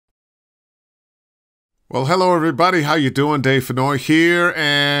Well, hello everybody. How you doing? Dave Fennoy here,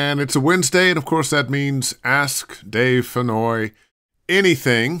 and it's a Wednesday, and of course that means Ask Dave Fennoy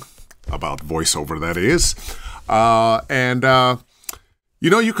anything about voiceover, that is.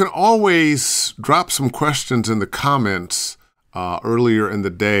 You can always drop some questions in the comments earlier in the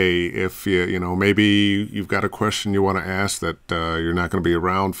day if maybe you've got a question you want to ask that you're not going to be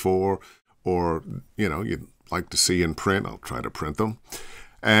around for, or you'd like to see in print. I'll try to print them.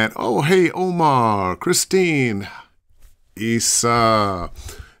 And, oh, hey, Omar, Christine, Isa,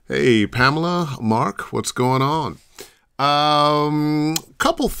 hey, Pamela, Mark, what's going on?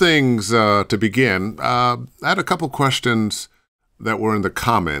 Couple things to begin. I had a couple questions that were in the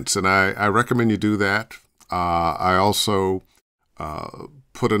comments, and I recommend you do that. I also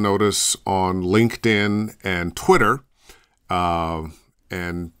put a notice on LinkedIn and Twitter,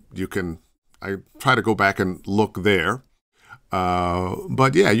 and I try to go back and look there.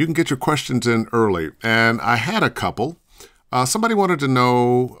 But yeah, you can get your questions in early. And I had a couple. Somebody wanted to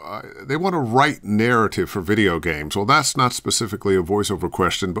know, they want to write narrative for video games. Well, that's not specifically a voiceover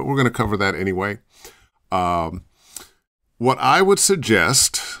question, but we're going to cover that anyway. What I would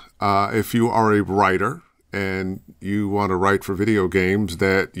suggest, if you are a writer and you want to write for video games,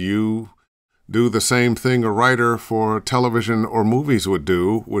 that you do the same thing a writer for television or movies would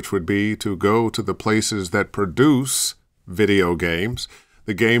do, which would be to go to the places that produce video games,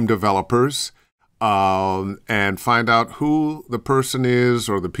 the game developers, and find out who the person is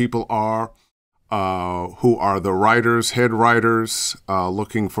or the people are who are the writers, head writers,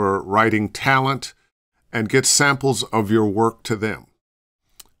 looking for writing talent, and get samples of your work to them.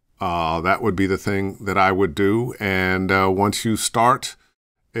 That would be the thing that I would do. And once you start,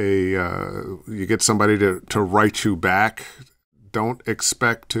 you get somebody to write you back. Don't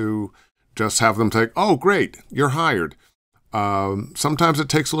expect to just have them say, "Oh, great, you're hired." Sometimes it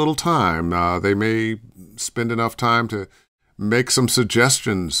takes a little time. They may spend enough time to make some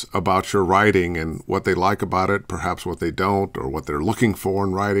suggestions about your writing and what they like about it, perhaps what they don't, or what they're looking for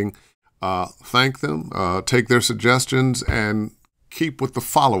in writing. Thank them, take their suggestions, and keep with the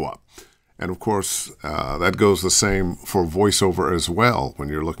follow-up. And of course, that goes the same for voiceover as well. When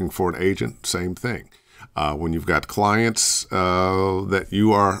you're looking for an agent, same thing. When you've got clients that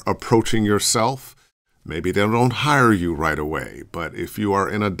you are approaching yourself, maybe they don't hire you right away, but if you are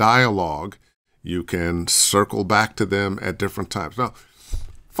in a dialogue, you can circle back to them at different times. Now,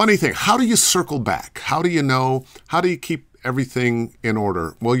 funny thing, how do you circle back? How do you know? How do you keep everything in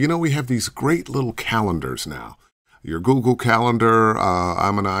order? Well, we have these great little calendars now. Your Google Calendar,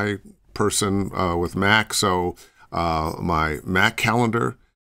 I'm an I person with Mac, so my Mac calendar,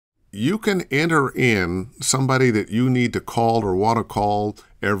 you can enter in somebody that you need to call or want to call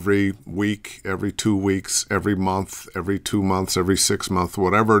every week, every 2 weeks, every month, every 2 months, every 6 months,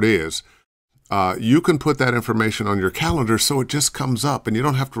 whatever it is. You can put that information on your calendar so it just comes up and you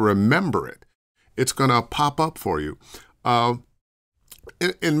don't have to remember it. It's going to pop up for you.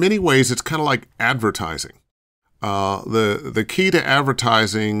 In many ways, it's kind of like advertising. The key to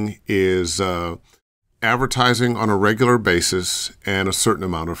advertising is advertising on a regular basis and a certain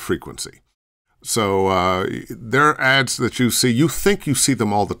amount of frequency. So there are ads that you see, you think you see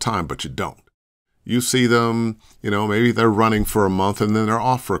them all the time, but you don't. You see them, maybe they're running for a month and then they're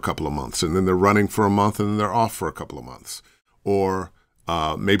off for a couple of months, and then they're running for a month and then they're off for a couple of months. Or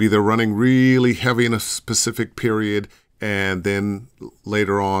maybe they're running really heavy in a specific period, and then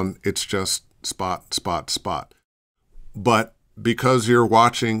later on it's just spot, spot, spot. But because you're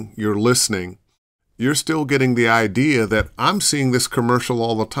watching, you're listening, you're still getting the idea that I'm seeing this commercial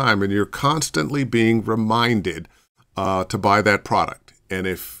all the time, and you're constantly being reminded to buy that product. And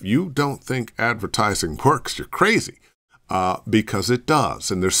if you don't think advertising works, you're crazy, because it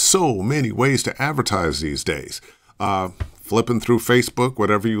does. And there's so many ways to advertise these days. Flipping through Facebook,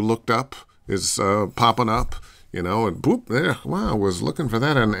 whatever you looked up is popping up, and boop, there, wow, I was looking for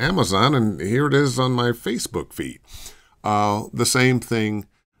that on Amazon, and here it is on my Facebook feed. The same thing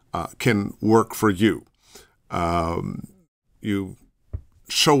can work for you. You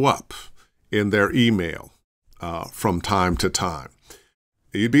show up in their email from time to time.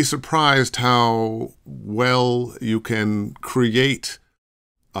 You'd be surprised how well you can create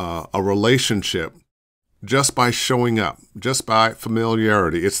a relationship just by showing up, just by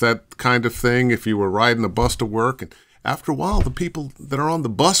familiarity. It's that kind of thing if you were riding a bus to work, and after a while, the people that are on the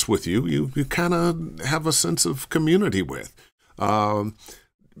bus with you, you kind of have a sense of community with.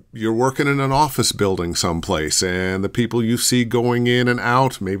 You're working in an office building someplace, and the people you see going in and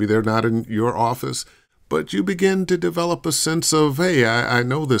out, maybe they're not in your office, but you begin to develop a sense of, hey, I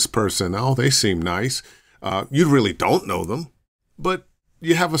know this person. Oh, they seem nice. You really don't know them, but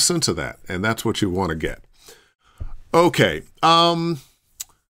you have a sense of that, and that's what you want to get. Okay.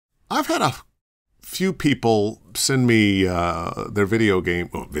 I've had a few people send me their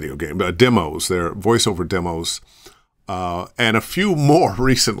demos, their voiceover demos, and a few more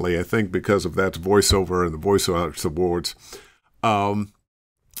recently, I think, because of that voiceover and the Voice Arts Awards.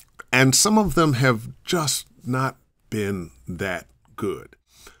 And some of them have just not been that good.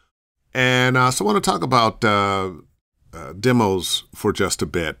 And so I want to talk about demos for just a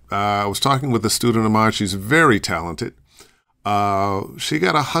bit. I was talking with a student of mine. She's very talented. She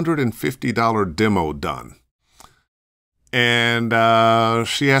got a $150 demo done. And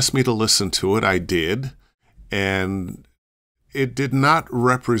she asked me to listen to it. I did. And it did not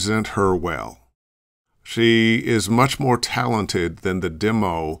represent her well. She is much more talented than the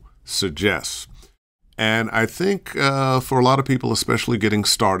demo suggests. And I think for a lot of people, especially getting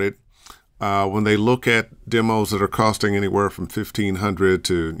started, when they look at demos that are costing anywhere from $1,500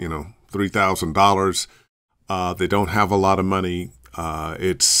 to, $3,000, they don't have a lot of money.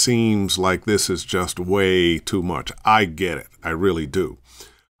 It seems like this is just way too much. I get it. I really do.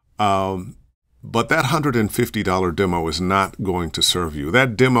 But that $150 demo is not going to serve you.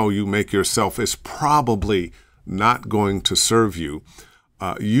 That demo you make yourself is probably not going to serve you.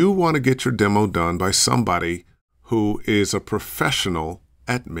 You want to get your demo done by somebody who is a professional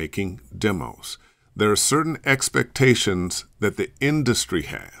at making demos. There are certain expectations that the industry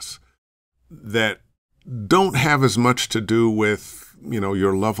has that don't have as much to do with,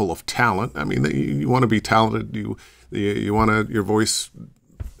 your level of talent. I mean, you want to be talented. You want to, your voice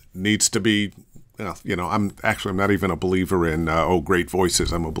needs to be, I'm not even a believer in, great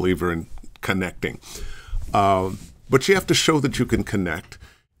voices. I'm a believer in connecting. But you have to show that you can connect,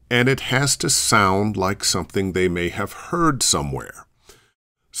 and it has to sound like something they may have heard somewhere.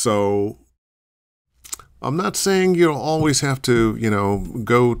 So I'm not saying you'll always have to,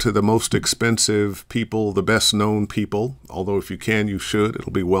 go to the most expensive people, the best known people, although if you can, you should.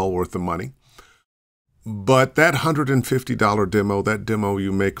 It'll be well worth the money. But that $150 demo, that demo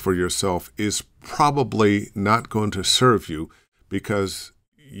you make for yourself, is probably not going to serve you, because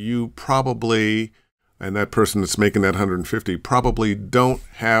you probably, and that person that's making that $150 probably don't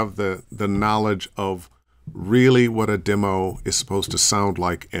have the knowledge of really what a demo is supposed to sound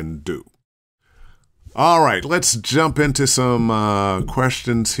like and do. All right, let's jump into some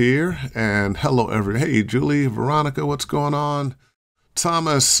questions here. And hello, hey, Julie, Veronica, what's going on?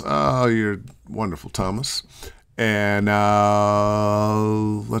 Thomas, you're wonderful, Thomas. And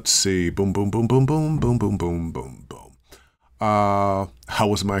let's see, boom, boom, boom, boom, boom, boom, boom, boom, boom, boom. How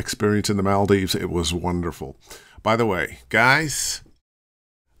was my experience in the Maldives? It was wonderful. By the way, guys,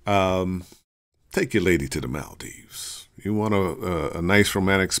 take your lady to the Maldives. You want a nice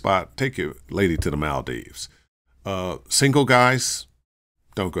romantic spot, take your lady to the Maldives. Single guys,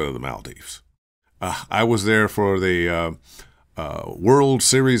 don't go to the Maldives. I was there for the World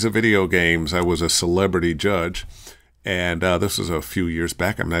Series of Video Games. I was a celebrity judge, and this was a few years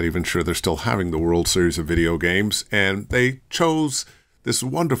back. I'm not even sure they're still having the World Series of Video Games, and they chose this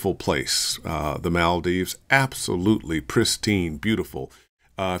wonderful place, the Maldives. Absolutely pristine, beautiful.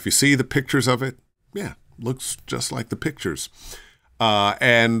 If you see the pictures of it, yeah, looks just like the pictures.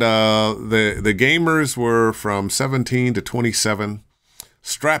 And the gamers were from 17 to 27,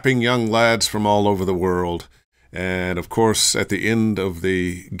 strapping young lads from all over the world. And of course, at the end of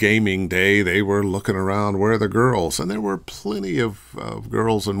the gaming day, they were looking around, where are the girls? And there were plenty of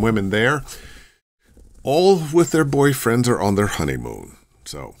girls and women there, all with their boyfriends or on their honeymoon.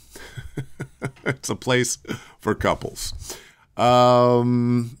 So it's a place for couples. All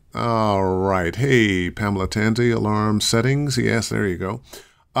right. Hey, Pamela Tansey, alarm settings. Yes, there you go.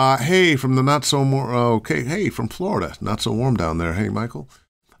 Hey, from the not so more. Okay. Hey, from Florida. Not so warm down there. Hey, Michael.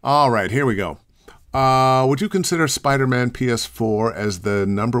 All right. Here we go. Would you consider Spider-Man PS4 as the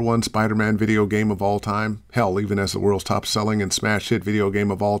 #1 Spider-Man video game of all time? Hell, even as the world's top-selling and smash hit video game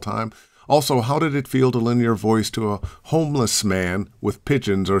of all time? Also, how did it feel to lend your voice to a homeless man with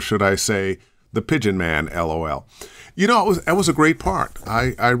pigeons, or should I say, the Pigeon Man, LOL? That was a great part.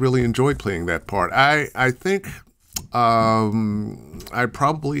 I really enjoyed playing that part. I think I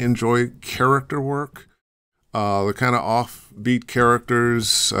probably enjoy character work, the kind of offbeat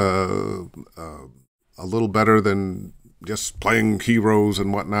characters, a little better than just playing heroes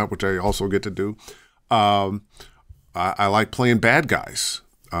and whatnot, which I also get to do. I like playing bad guys.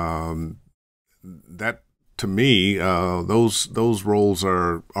 That, to me, those roles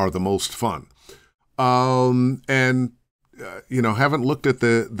are the most fun. Haven't looked at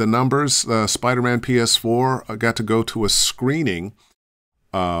the numbers. Spider-Man PS4, I got to go to a screening,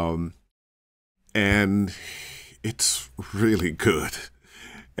 and it's really good.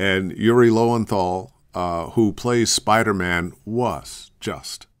 And Yuri Lowenthal, who plays Spider-Man, was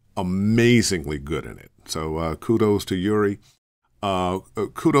just amazingly good in it. So kudos to Yuri.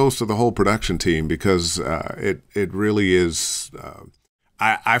 Kudos to the whole production team, because it really is.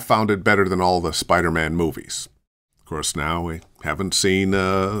 I found it better than all the Spider-Man movies. Of course, now we haven't seen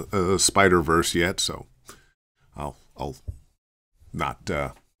Spider-Verse yet, so I'll not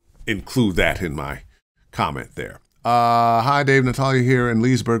include that in my comment there. Hi, Dave. Natalia here in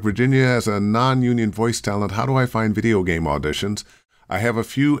Leesburg, Virginia. As a non-union voice talent, how do I find video game auditions? I have a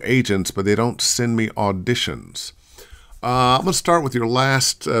few agents, but they don't send me auditions. I'm going to start with your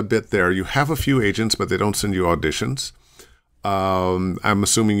last bit there. You have a few agents, but they don't send you auditions. I'm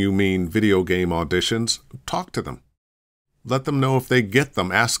assuming you mean video game auditions. Talk to them. Let them know if they get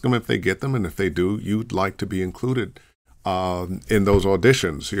them. Ask them if they get them, and if they do, you'd like to be included in those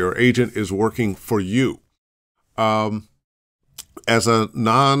auditions. Your agent is working for you. As a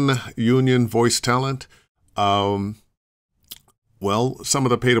non-union voice talent, well, some of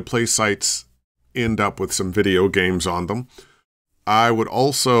the pay-to-play sites end up with some video games on them. I would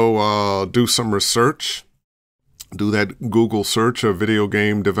also do some research, do that Google search of video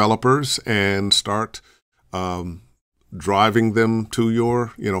game developers, and start driving them to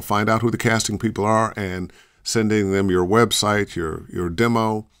your, find out who the casting people are and sending them your website, your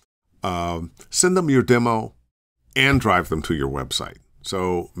demo. Send them your demo and drive them to your website.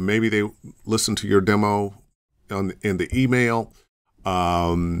 So maybe they listen to your demo in the email,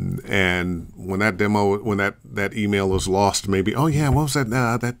 and when that email is lost, maybe, oh yeah, what was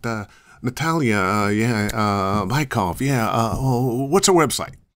that? Natalia, Mykov, what's her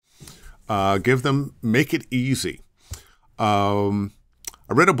website? Make it easy. I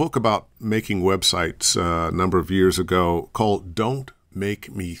read a book about making websites a number of years ago called "Don't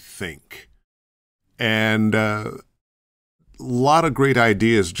Make Me Think." And a lot of great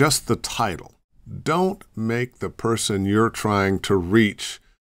ideas, just the title. Don't make the person you're trying to reach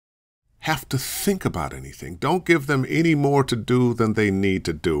have to think about anything. Don't give them any more to do than they need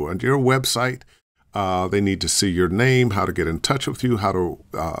to do. On your website, they need to see your name, how to get in touch with you, how to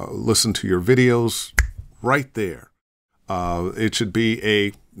listen to your videos, right there. It should be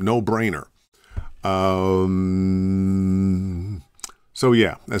a no-brainer. So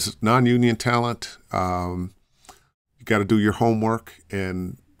yeah, as non-union talent, you got to do your homework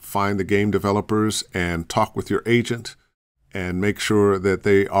and find the game developers and talk with your agent and make sure that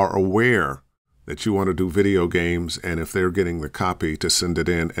they are aware that you want to do video games, and if they're getting the copy, to send it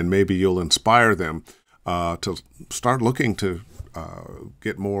in, and maybe you'll inspire them to start looking to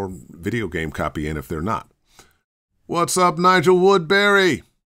get more video game copy in if they're not. What's up, Nigel Woodbury?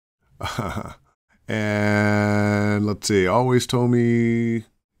 And let's see, always told me,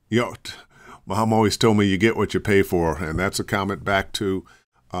 Mom always told me you get what you pay for, and that's a comment back to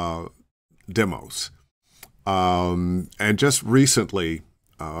demos. And just recently,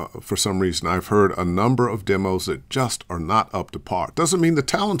 for some reason, I've heard a number of demos that just are not up to par. Doesn't mean the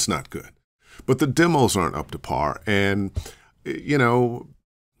talent's not good, but the demos aren't up to par. And,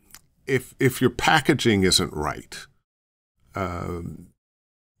 if your packaging isn't right,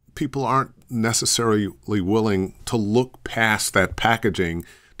 people aren't necessarily willing to look past that packaging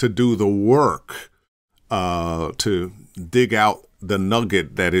to do the work to dig out the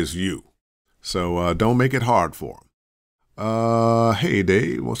nugget that is you. So don't make it hard for them. Hey,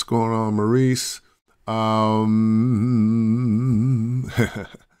 Dave, what's going on, Maurice? God,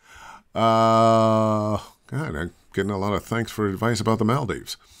 I'm getting a lot of thanks for advice about the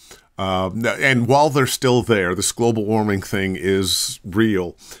Maldives. And while they're still there, this global warming thing is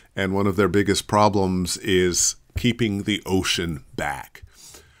real, and one of their biggest problems is keeping the ocean back.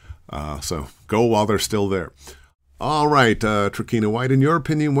 So go while they're still there. All right, Trakina White, in your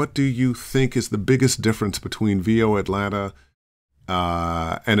opinion, what do you think is the biggest difference between VO Atlanta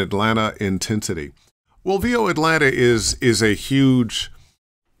and Atlanta Intensity? Well, VO Atlanta is a huge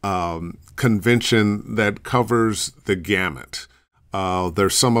convention that covers the gamut.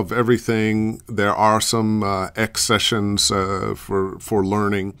 There's some of everything. There are some X sessions for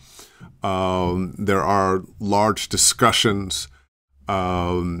learning. There are large discussions.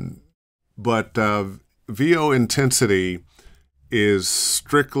 But VO Intensity is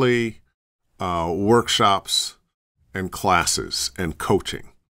strictly workshops and classes and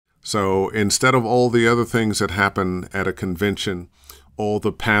coaching. So instead of all the other things that happen at a convention, all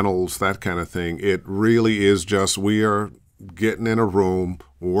the panels, that kind of thing, it really is just we are getting in a room,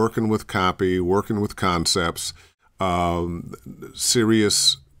 working with copy, working with concepts,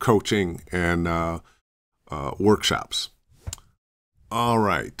 serious coaching and workshops. All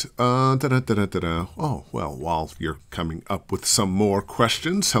right. Da-da-da-da-da-da. Oh, well, while you're coming up with some more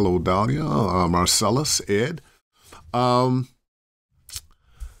questions, hello, Dahlia, Marcellus, Ed. I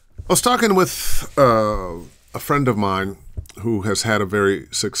was talking with a friend of mine who has had a very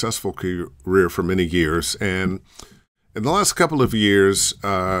successful career for many years, and in the last couple of years,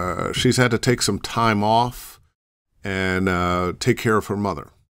 she's had to take some time off and take care of her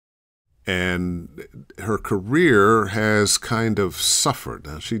mother. And her career has kind of suffered.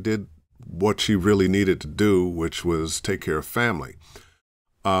 Now, she did what she really needed to do, which was take care of family.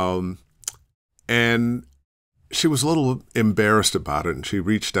 And she was a little embarrassed about it, and she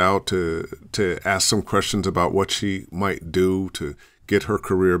reached out to ask some questions about what she might do to get her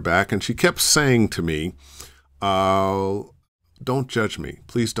career back. And she kept saying to me, don't judge me.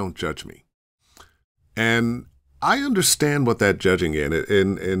 Please don't judge me. And I understand what that judging is.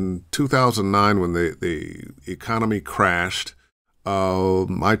 In 2009, when the economy crashed,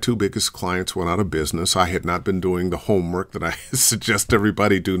 my two biggest clients went out of business. I had not been doing the homework that I suggest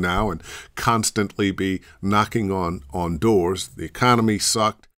everybody do now and constantly be knocking on doors. The economy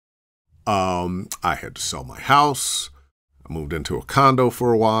sucked. I had to sell my house. I moved into a condo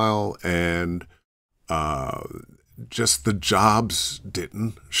for a while, and just the jobs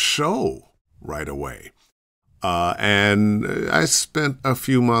didn't show right away. And I spent a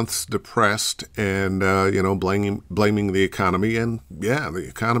few months depressed and, blaming the economy. And yeah, the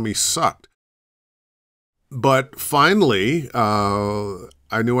economy sucked. But finally,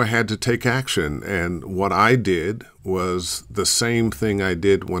 I knew I had to take action. And what I did was the same thing I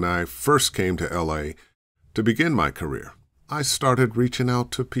did when I first came to LA to begin my career. I started reaching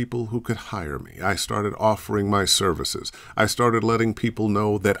out to people who could hire me. I started offering my services. I started letting people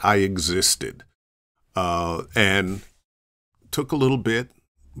know that I existed. And took a little bit,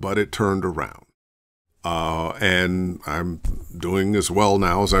 but it turned around. And I'm doing as well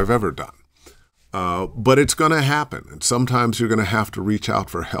now as I've ever done. But it's going to happen. And sometimes you're going to have to reach out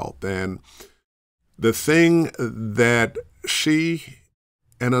for help. And the thing that she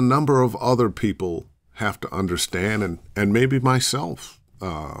and a number of other people have to understand, and maybe myself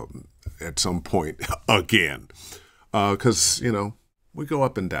at some point again, because, we go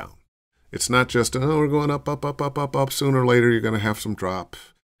up and down. It's not just, we're going up, up, up, up, up, up. Sooner or later, you're going to have some drop,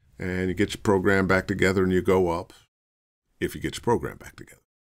 and you get your program back together and you go up, if you get your program back together.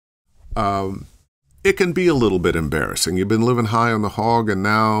 It can be a little bit embarrassing. You've been living high on the hog, and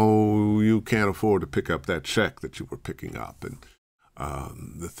now you can't afford to pick up that check that you were picking up. And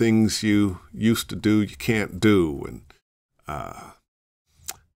the things you used to do, you can't do. And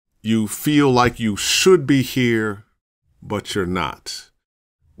you feel like you should be here, but you're not.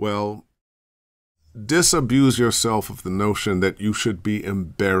 Well, disabuse yourself of the notion that you should be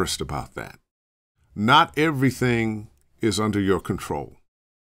embarrassed about that. Not everything is under your control.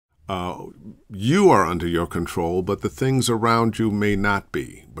 You are under your control, but the things around you may not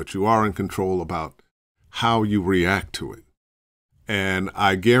be. But you are in control about how you react to it. And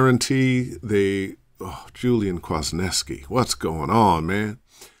I guarantee Julian Kwasniewski, what's going on, man?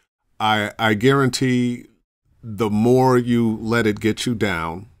 I guarantee the more you let it get you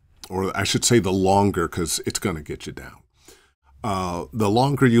down, or I should say the longer, because it's going to get you down. The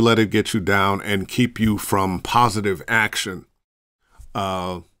longer you let it get you down and keep you from positive action,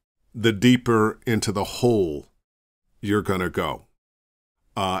 the deeper into the hole you're going to go.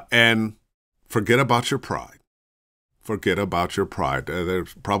 And forget about your pride. Forget about your pride.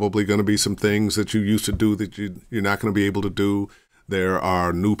 There's probably going to be some things that you used to do that you're not going to be able to do. There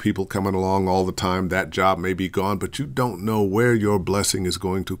are new people coming along all the time. That job may be gone, but you don't know where your blessing is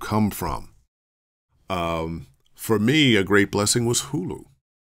going to come from. For me, a great blessing was Hulu.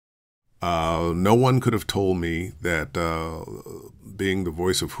 No one could have told me that being the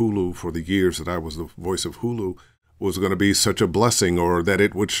voice of Hulu for the years that I was the voice of Hulu was going to be such a blessing, or that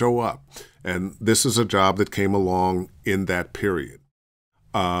it would show up. And this is a job that came along in that period.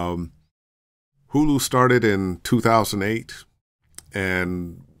 Hulu started in 2008.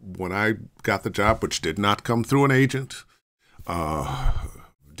 And when I got the job, which did not come through an agent,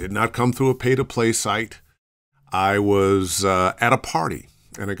 did not come through a pay-to-play site, I was at a party,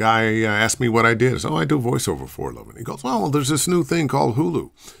 and a guy asked me what I did. I said, I do voiceover for a living. He goes, well, there's this new thing called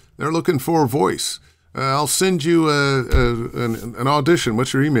Hulu. They're looking for a voice. I'll send you an audition.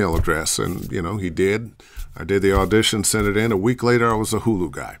 What's your email address? And, he did. I did the audition, sent it in. A week later, I was a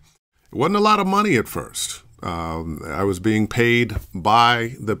Hulu guy. It wasn't a lot of money at first. I was being paid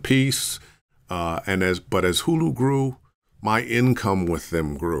by the piece, but as Hulu grew, my income with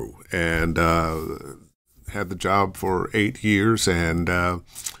them grew, and had the job for 8 years, and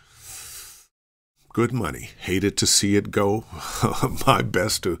good money. Hated to see it go. My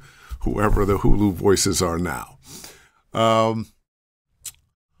best to whoever the Hulu voices are now. Are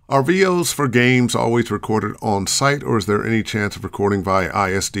VOs for games always recorded on site, or is there any chance of recording via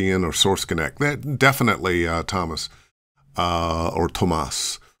ISDN or Source Connect? That definitely, Thomas, or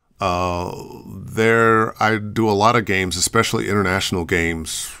Tomas. I do a lot of games, especially international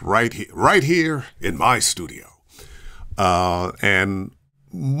games, right here in my studio. And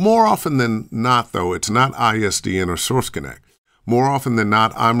more often than not, though, it's not ISDN or Source Connect. More often than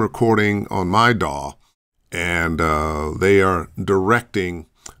not, I'm recording on my DAW, and they are directing.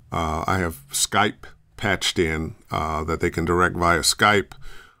 I have Skype patched in that they can direct via Skype,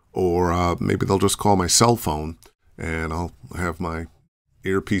 or maybe they'll just call my cell phone, and I'll have my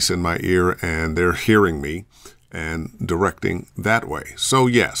earpiece in my ear, and they're hearing me and directing that way. So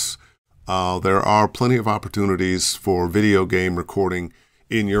yes, there are plenty of opportunities for video game recording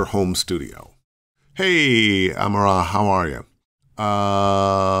in your home studio. Hey, Amara, how are you?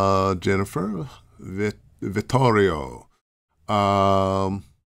 Jennifer, Vittorio.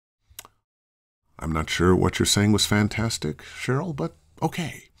 I'm not sure what you're saying was fantastic, Cheryl, but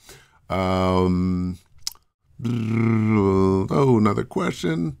okay. Oh, another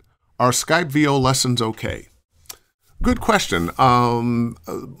question. Are Skype VO lessons okay? Good question.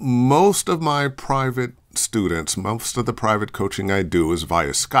 Most of my private students, most of the private coaching I do is via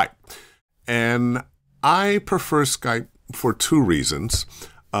Skype. And I prefer Skype for two reasons.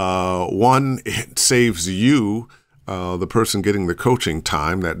 One, it saves you, the person getting the coaching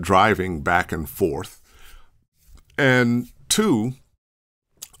time, that driving back and forth. And two,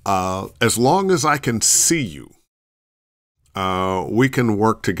 as long as I can see you, we can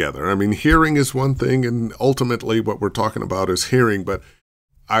work together. I mean, hearing is one thing, and ultimately what we're talking about is hearing, but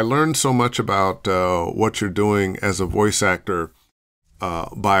I learned so much about what you're doing as a voice actor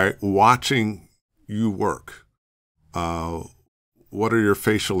by watching you work. What are your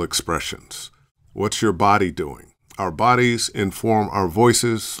facial expressions? What's your body doing? Our bodies inform our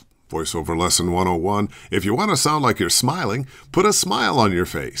voices. Voiceover Lesson 101. If you want to sound like you're smiling, put a smile on your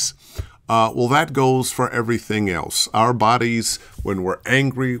face. Well, that goes for everything else. Our bodies, when we're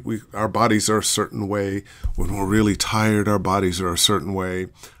angry, our bodies are a certain way. When we're really tired, our bodies are a certain way.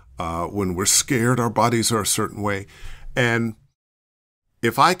 When we're scared, our bodies are a certain way. And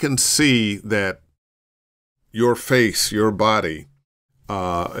if I can see that your face, your body,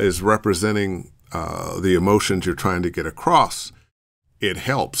 is representing the emotions you're trying to get across, it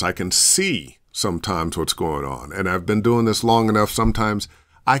helps. I can see sometimes what's going on. And I've been doing this long enough, sometimes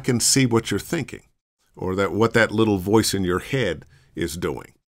I can see what you're thinking, or what that little voice in your head is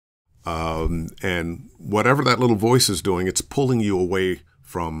doing. And whatever that little voice is doing, it's pulling you away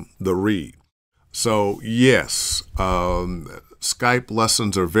from the read. So yes, Skype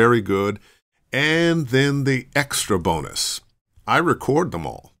lessons are very good. And then the extra bonus, I record them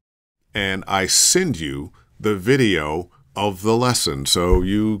all, and I send you the video of the lesson. So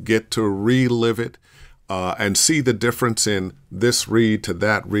you get to relive it and see the difference in this read to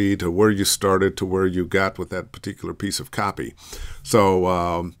that read, to where you started to where you got with that particular piece of copy.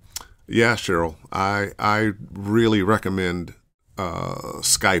 So yeah, Cheryl, I really recommend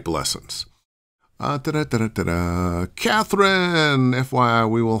Skype lessons. Catherine, FYI,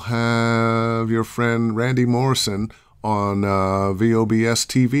 we will have your friend Randy Morrison on VOBS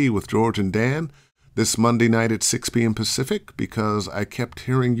TV with George and Dan this Monday night at 6 p.m. Pacific, because I kept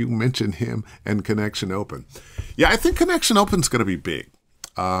hearing you mention him and Connection Open. Yeah, I think Connection Open's going to be big.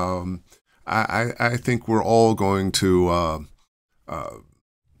 I think we're all going to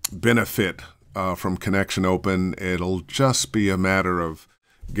benefit from Connection Open. It'll just be a matter of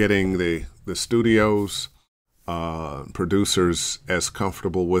getting the studios, producers as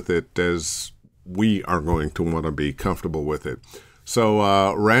comfortable with it as we are going to want to be comfortable with it.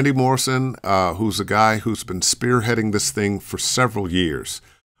 So Randy Morrison, who's a guy who's been spearheading this thing for several years.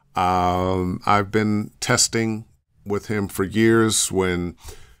 I've been testing with him for years. When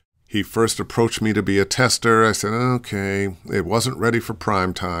he first approached me to be a tester, I said, okay, it wasn't ready for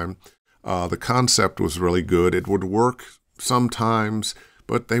prime time. The concept was really good. It would work sometimes,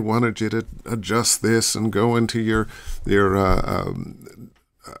 but they wanted you to adjust this and go into your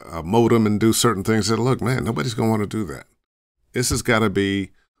modem and do certain things. I said, look, man, nobody's going to want to do that. This has got to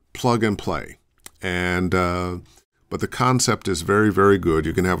be plug and play. And but the concept is very, very good.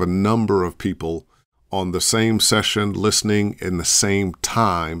 You can have a number of people on the same session listening in the same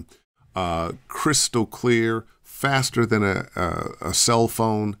time, crystal clear, faster than a cell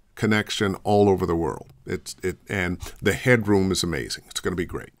phone connection all over the world. And the headroom is amazing. It's going to be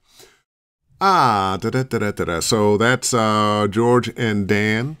great. So that's George and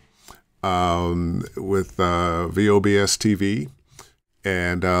Dan. with VOBS TV,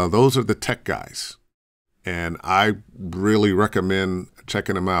 and those are the tech guys. And I really recommend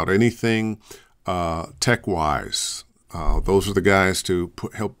checking them out. Anything tech-wise, those are the guys to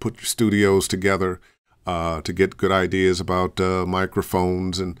help put your studios together, to get good ideas about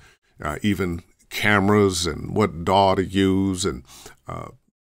microphones and even cameras and what DAW to use and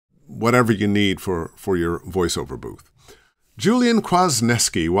whatever you need for your voiceover booth. Julian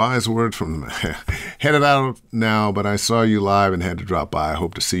Kwasniewski, wise words from headed out now, but I saw you live and had to drop by. I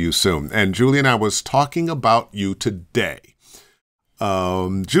hope to see you soon. And Julian, I was talking about you today.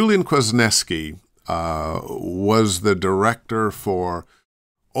 Julian Kwasniewski was the director for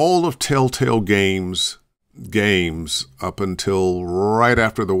all of Telltale games up until right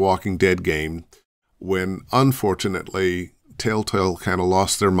after the Walking Dead game, when unfortunately Telltale kind of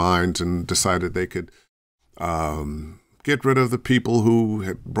lost their minds and decided they could get rid of the people who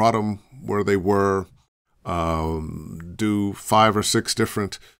had brought them where they were, do 5 or 6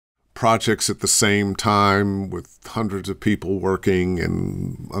 different projects at the same time with hundreds of people working,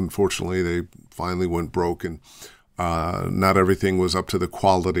 and unfortunately they finally went broke, and not everything was up to the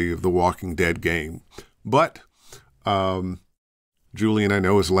quality of the Walking Dead game. But Julian, I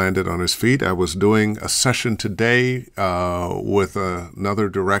know, has landed on his feet. I was doing a session today with another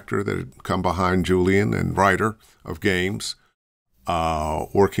director that had come behind Julian and writer of games,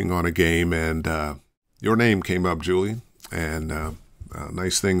 working on a game, and your name came up, Julian, and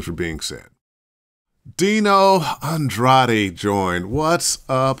nice things were being said. Dino Andrade joined. What's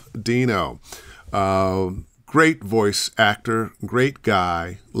up, Dino? Great voice actor, great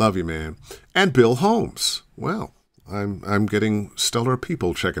guy, love you, man. And Bill Holmes. Well, I'm getting stellar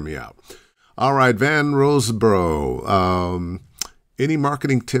people checking me out. All right, Van Roseborough. Any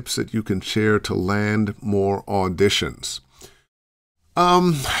marketing tips that you can share to land more auditions?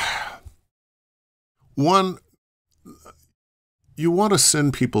 One, you want to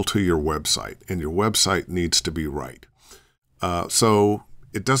send people to your website, and your website needs to be right. So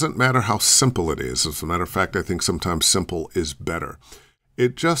it doesn't matter how simple it is. As a matter of fact, I think sometimes simple is better.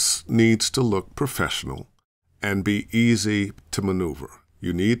 It just needs to look professional and be easy to maneuver.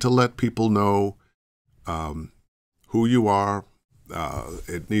 You need to let people know who you are.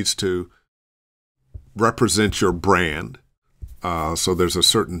 It needs to represent your brand. So there's a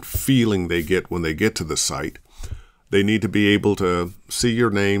certain feeling they get when they get to the site. They need to be able to see your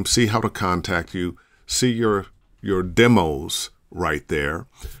name, see how to contact you, see your demos right there.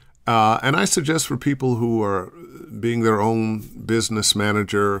 And I suggest for people who are being their own business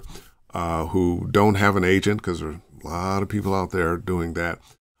manager, who don't have an agent, because there are a lot of people out there doing that,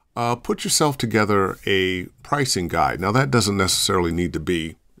 put yourself together a pricing guide. Now, that doesn't necessarily need to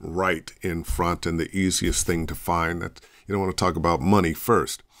be right in front and the easiest thing to find. That you don't want to talk about money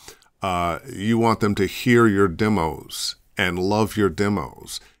first. You want them to hear your demos and love your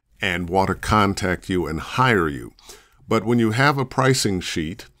demos and want to contact you and hire you. But when you have a pricing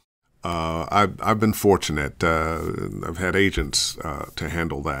sheet, I've been fortunate. I've had agents to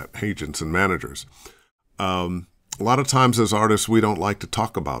handle that, agents and managers. A lot of times as artists, we don't like to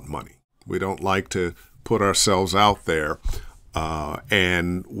talk about money. We don't like to put ourselves out there,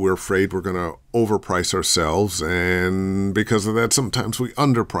 and we're afraid we're going to overprice ourselves. And because of that, sometimes we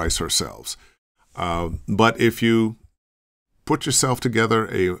underprice ourselves. But if you put yourself together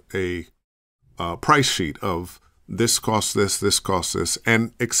a price sheet of this costs this costs this,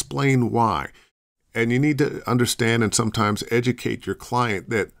 and explain why. And you need to understand and sometimes educate your client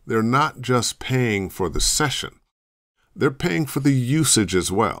that they're not just paying for the session. They're paying for the usage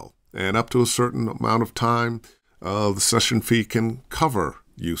as well. And up to a certain amount of time, the session fee can cover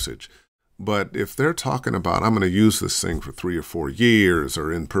usage. But if they're talking about, I'm going to use this thing for 3 or 4 years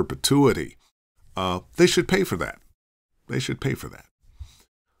or in perpetuity, they should pay for that. They should pay for that.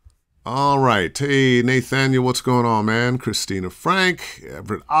 All right. Hey, Nathaniel, what's going on, man? Christina Frank,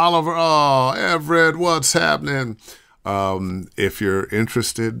 Everett Oliver. Oh, Everett, what's happening? If you're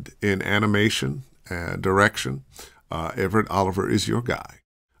interested in animation and direction, Everett Oliver is your guy.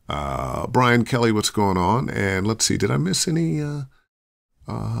 Brian Kelly, what's going on? And let's see, did I miss any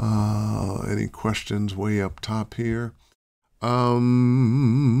questions way up top here?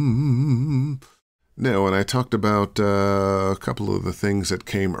 No, and I talked about a couple of the things that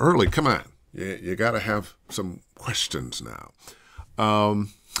came early. Come on, you got to have some questions now.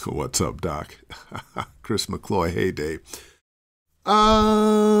 What's up, Doc? Chris McCloy. Hey, Dave.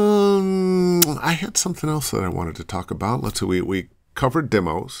 I had something else that I wanted to talk about. Let's see, we covered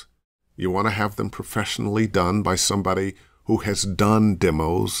demos. You want to have them professionally done by somebody who has done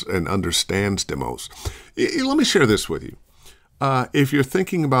demos and understands demos. Let me share this with you. If you're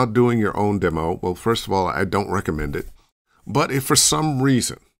thinking about doing your own demo, well, first of all, I don't recommend it. But if for some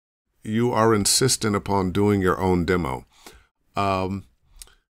reason you are insistent upon doing your own demo, go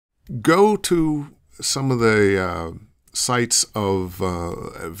to some of the sites of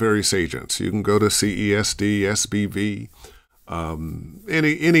various agents. You can go to CESD, SBV,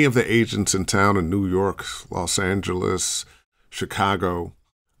 any of the agents in town in New York, Los Angeles, Chicago,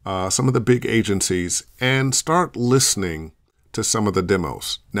 some of the big agencies, and start listening to some of the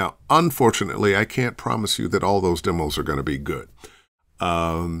demos. Now, unfortunately, I can't promise you that all those demos are going to be good.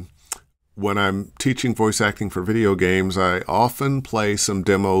 When I'm teaching voice acting for video games, I often play some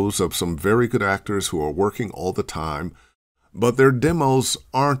demos of some very good actors who are working all the time, but their demos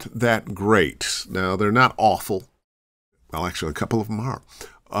aren't that great. Now, they're not awful. Well, actually, a couple of them are.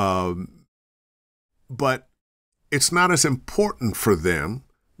 But it's not as important for them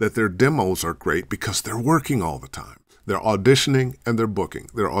that their demos are great because they're working all the time. They're auditioning and they're booking.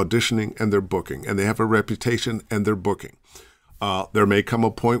 They're auditioning and they're booking. And they have a reputation and they're booking. There may come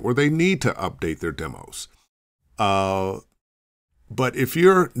a point where they need to update their demos. But if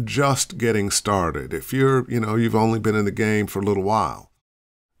you're just getting started, if you've only been in the game for a little while,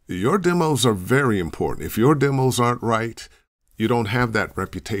 your demos are very important. If your demos aren't right, you don't have that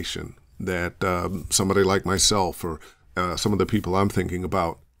reputation that somebody like myself or some of the people I'm thinking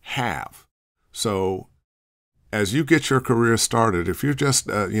about have. So as you get your career started, if you're just,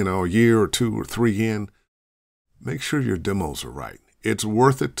 a year or 2 or 3 in, make sure your demos are right. It's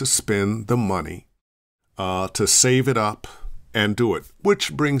worth it to spend the money to save it up and do it.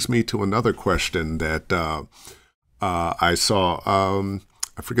 Which brings me to another question that I saw.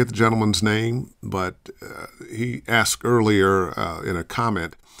 I forget the gentleman's name, but he asked earlier in a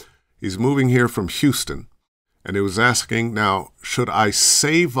comment. He's moving here from Houston, and he was asking, now, should I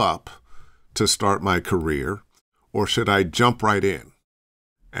save up to start my career, or should I jump right in?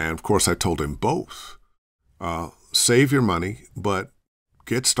 And of course, I told him both. Save your money, but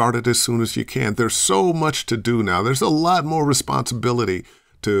get started as soon as you can. There's so much to do now. There's a lot more responsibility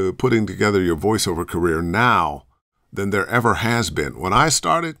to putting together your voiceover career now than there ever has been. When I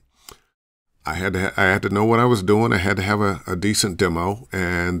started, I had to know what I was doing. I had to have a decent demo,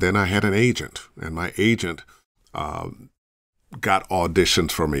 and then I had an agent, and my agent got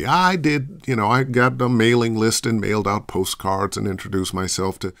auditions for me. I got a mailing list and mailed out postcards and introduced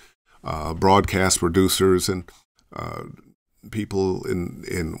myself to broadcast producers and people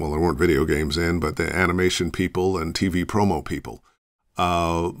well, there weren't video games in, but the animation people and TV promo people.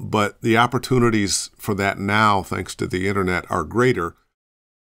 But the opportunities for that now, thanks to the internet, are greater.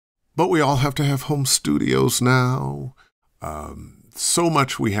 But we all have to have home studios now. So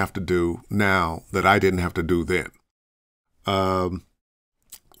much we have to do now that I didn't have to do then.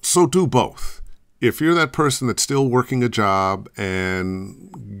 So do both. If you're that person that's still working a job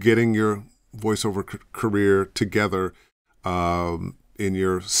and getting your voiceover career together in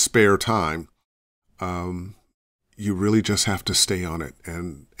your spare time, you really just have to stay on it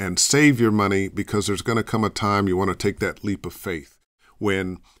and save your money, because there's going to come a time you want to take that leap of faith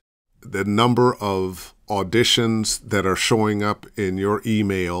when the number of auditions that are showing up in your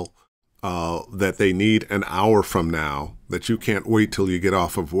email that they need an hour from now, that you can't wait till you get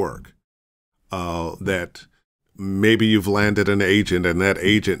off of work, that maybe you've landed an agent and that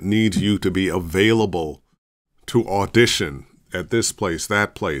agent needs you to be available to audition at this place,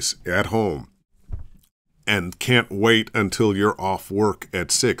 that place, at home, and can't wait until you're off work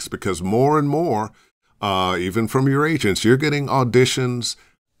at 6, because more and more, even from your agents, you're getting auditions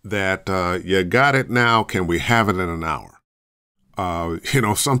that you got it now, can we have it in an hour?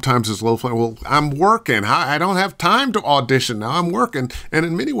 Sometimes it's low fly. Well, I'm working. I don't have time to audition now. I'm working. And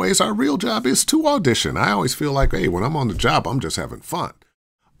in many ways, our real job is to audition. I always feel like, hey, when I'm on the job, I'm just having fun.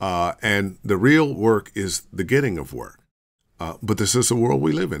 And the real work is the getting of work. But this is the world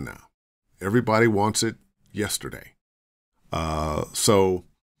we live in now. Everybody wants it yesterday. So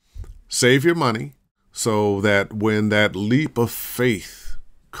save your money so that when that leap of faith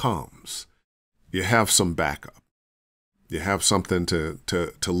comes, you have some backup. You have something to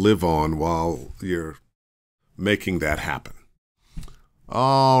live on while you're making that happen.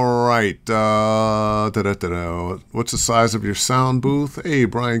 All right. What's the size of your sound booth? Hey,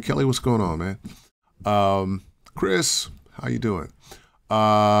 Brian Kelly, what's going on, man? Chris, how you doing?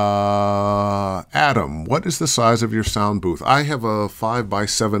 Adam, what is the size of your sound booth? I have a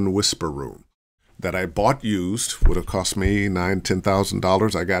 5x7 whisper room that I bought used. Would have cost me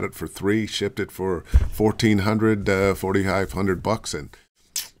 $9,000-$10,000. I got it for $3,000, shipped it for $1,400, $4,500, and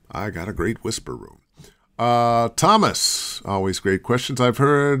I got a great whisper room. Thomas, always great questions. I've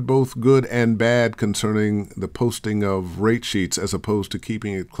heard both good and bad concerning the posting of rate sheets as opposed to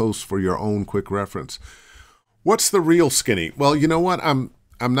keeping it close for your own quick reference. What's the real skinny? Well, you know what? I'm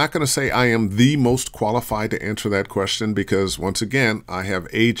not going to say I am the most qualified to answer that question because, once again, I have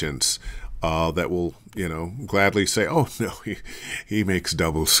agents that will, gladly say, oh, no, he makes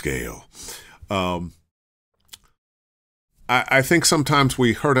double scale. I think sometimes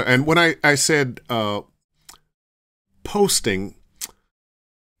we heard it. And when I said posting,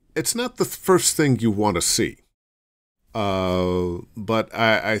 it's not the first thing you want to see. But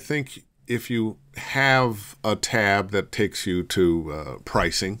I think if you have a tab that takes you to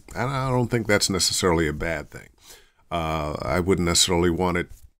pricing, I don't think that's necessarily a bad thing. I wouldn't necessarily want it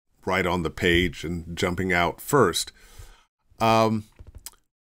right on the page and jumping out first. I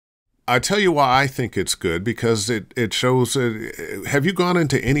tell you why I think it's good, because it shows. Have you gone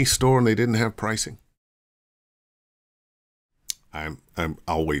into any store and they didn't have pricing?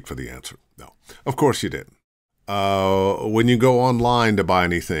 I'll wait for the answer. No, of course you didn't. When you go online to buy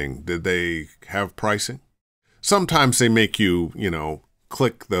anything, did they have pricing? Sometimes they make you,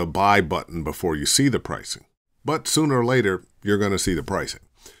 click the buy button before you see the pricing, but sooner or later you're going to see the pricing.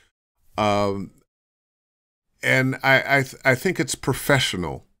 And I think it's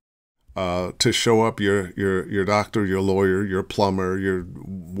professional to show up your doctor, your lawyer, your plumber, your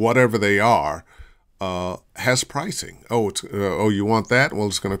whatever they are, has pricing. Oh, you want that? Well,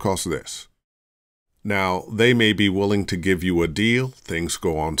 it's going to cost this. Now, they may be willing to give you a deal. Things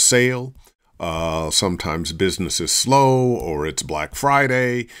go on sale. Sometimes business is slow, or it's Black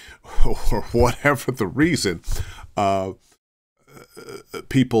Friday, or whatever the reason.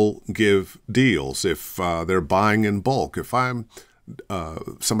 People give deals if they're buying in bulk. If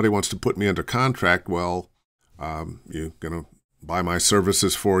somebody wants to put me under contract, well, you're going to buy my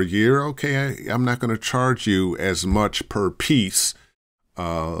services for a year. Okay, I'm not going to charge you as much per piece,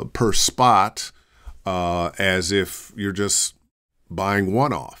 per spot, as if you're just buying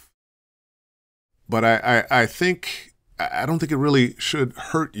one-off. But I don't think it really should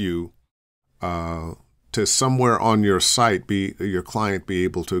hurt you to somewhere on your site, your client be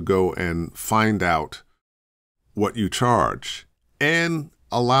able to go and find out what you charge and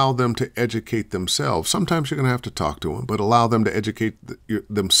allow them to educate themselves. Sometimes you're going to have to talk to them, but allow them to educate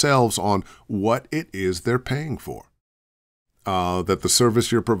themselves on what it is they're paying for. That the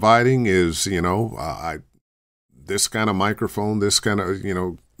service you're providing is, this kind of microphone, this kind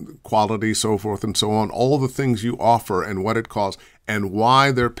of, quality, so forth and so on, all the things you offer and what it costs and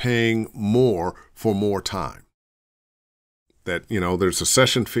why they're paying more for more time. That, there's a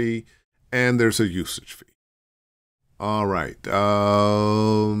session fee and there's a usage fee. All right.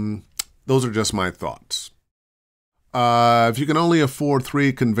 Those are just my thoughts. If you can only afford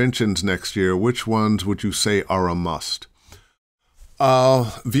 3 conventions next year, which ones would you say are a must?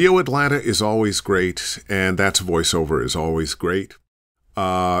 VO Atlanta is always great, and That's Voiceover is always great.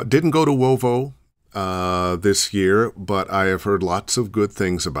 Didn't go to WOVO this year, but I have heard lots of good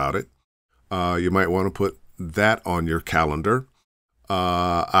things about it. You might want to put that on your calendar.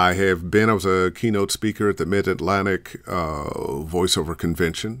 I was a keynote speaker at the Mid-Atlantic Voiceover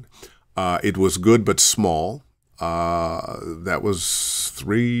Convention. It was good but small. That was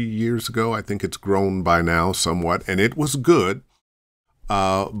 3 years ago. I think it's grown by now somewhat, and it was good.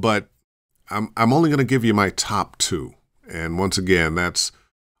 But I'm only going to give you my top 2. And once again, that's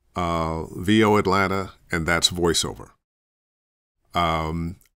VO Atlanta and That's Voiceover.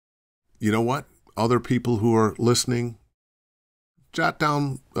 You know what? Other people who are listening, jot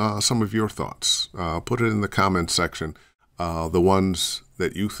down some of your thoughts. Put it in the comments section, the ones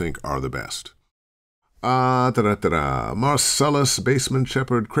that you think are the best. Marcellus, Basement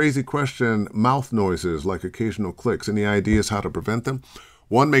Shepherd, crazy question. Mouth noises like occasional clicks. Any ideas how to prevent them?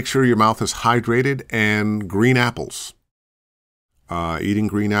 1, make sure your mouth is hydrated, and green apples. Eating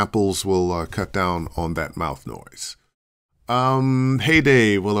green apples will cut down on that mouth noise. Hey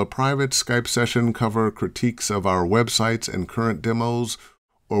Dave, will a private Skype session cover critiques of our websites and current demos,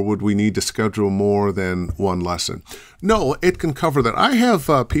 or would we need to schedule more than 1 lesson? No, it can cover that. I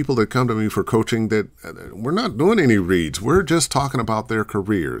have people that come to me for coaching that we're not doing any reads. We're just talking about their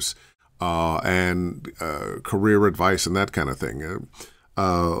careers and career advice and that kind of thing.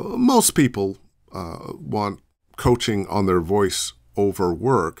 Most people want coaching on their voice over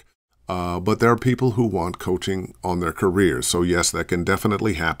work, but there are people who want coaching on their careers. So yes, that can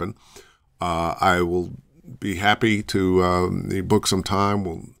definitely happen. I will be happy to book some time.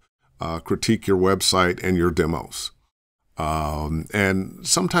 We'll critique your website and your demos. And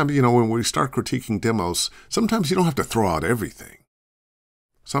sometimes, when we start critiquing demos, sometimes you don't have to throw out everything.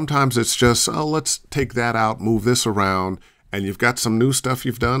 Sometimes it's just, oh, let's take that out, move this around, and you've got some new stuff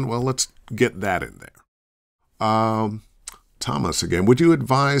you've done. Well, let's get that in there. Thomas again, would you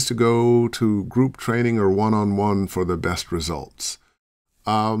advise to go to group training or one-on-one for the best results?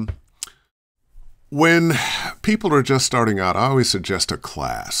 When people are just starting out, I always suggest a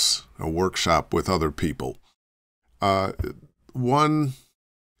class, a workshop with other people. One,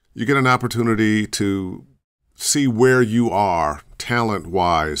 you get an opportunity to see where you are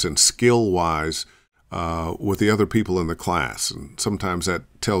talent-wise and skill-wise with the other people in the class. And sometimes that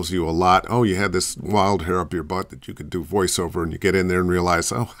tells you a lot. Oh, you had this wild hair up your butt that you could do voiceover, and you get in there and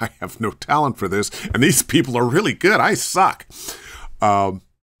realize, oh, I have no talent for this, and these people are really good. I suck.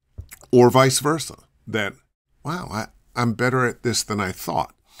 Or vice versa, that, wow, I'm better at this than I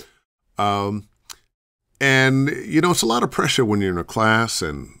thought. And, you know, it's a lot of pressure when you're in a class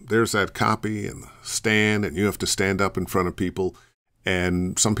and there's that copy and the stand and you have to stand up in front of people,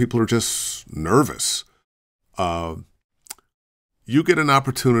 and some people are just nervous. You get an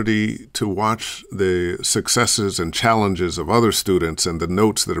opportunity to watch the successes and challenges of other students and the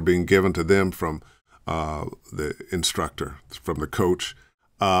notes that are being given to them from the instructor, from the coach,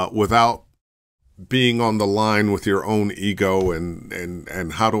 without being on the line with your own ego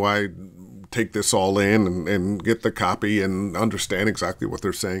and how do I take this all in and get the copy and understand exactly what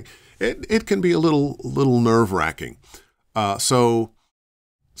they're saying. It can be a little nerve-wracking. So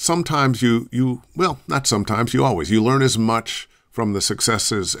sometimes well, not sometimes, you always, you learn as much from the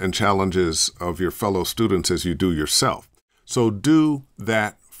successes and challenges of your fellow students as you do yourself. So do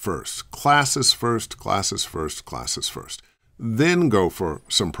that first. Classes first, classes first, classes first. Then go for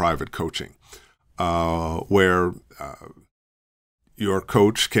some private coaching where your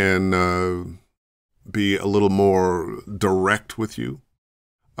coach can be a little more direct with you.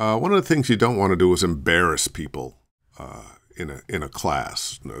 One of the things you don't want to do is embarrass people in a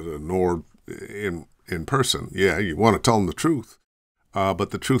class, nor in person. Yeah, you want to tell them the truth,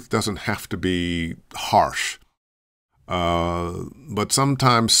 but the truth doesn't have to be harsh. But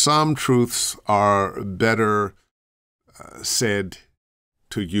sometimes some truths are better said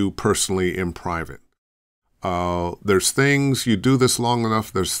to you personally in private. There's things, you do this long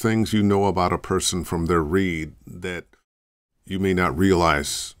enough, there's things you know about a person from their read that you may not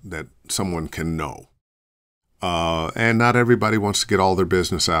realize that someone can know. And not everybody wants to get all their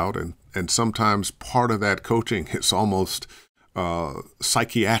business out. And sometimes part of that coaching is almost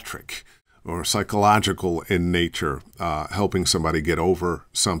psychiatric or psychological in nature, helping somebody get over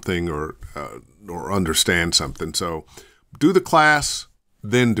something or understand something. So do the class,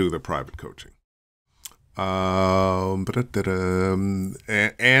 then do the private coaching. And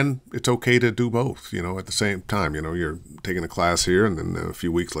it's okay to do both, you know, at the same time. You know, you're taking a class here and then a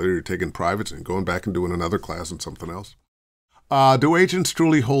few weeks later you're taking privates and going back and doing another class and something else. Do agents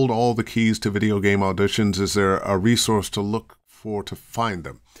truly hold all the keys to video game auditions? Is there a resource to look for to find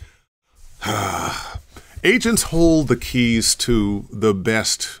them? Agents hold the keys to the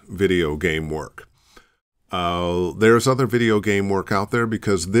best video game work. There's other video game work out there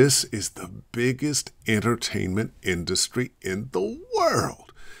because this is the biggest entertainment industry in the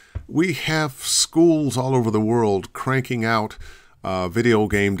world. We have schools all over the world cranking out video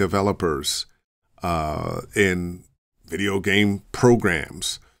game developers in video game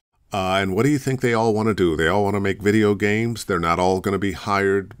programs. And what do you think they all want to do? They all want to make video games. They're not all going to be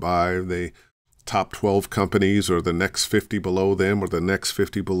hired by the top 12 companies or the next 50 below them or the next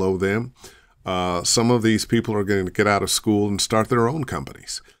 50 below them. Some of these people are going to get out of school and start their own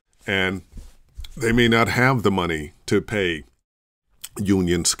companies. And they may not have the money to pay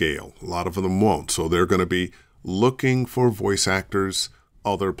union scale. A lot of them won't. So they're going to be looking for voice actors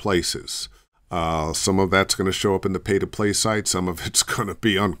other places. Some of that's going to show up in the pay-to-play site. Some of it's going to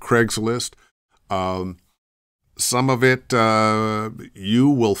be on Craigslist. Some of it you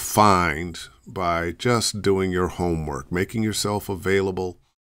will find by just doing your homework, making yourself available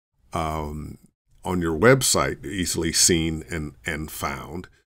on your website, easily seen and found,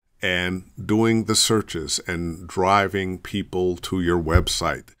 and doing the searches and driving people to your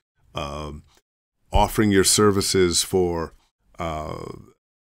website, offering your services for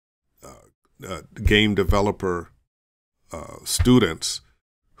game developer students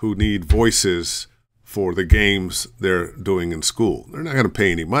who need voices for the games they're doing in school. They're not going to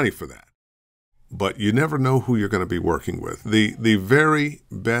pay any money for that. But you never know who you're going to be working with. The very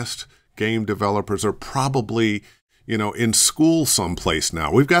best game developers are probably, you know, in school someplace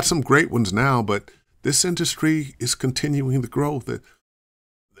now. We've got some great ones now, but this industry is continuing to grow.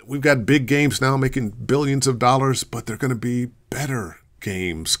 We've got big games now making billions of dollars, but they're going to be better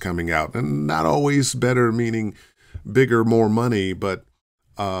games coming out. And not always better meaning bigger, more money, but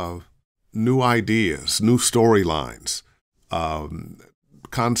new ideas, new storylines,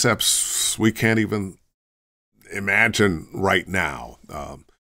 concepts we can't even imagine right now.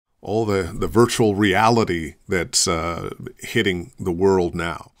 All the virtual reality that's hitting the world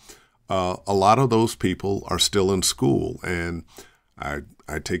now. A lot of those people are still in school, and I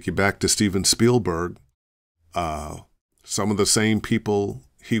take you back to Steven Spielberg. Some of the same people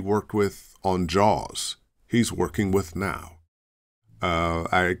he worked with on Jaws, he's working with now.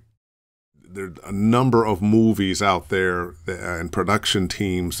 There's a number of movies out there and production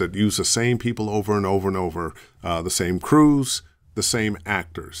teams that use the same people over and over and over, the same crews, the same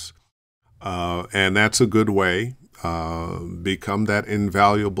actors. And that's a good way. Become that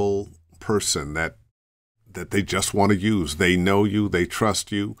invaluable person that they just want to use. They know you, they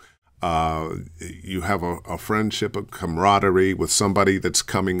trust you. You have a friendship, a camaraderie with somebody that's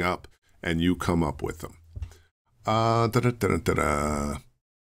coming up, and you come up with them.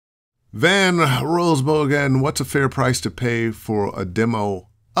 Van Rosebogen, what's a fair price to pay for a demo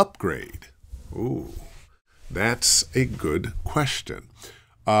upgrade? Ooh, that's a good question.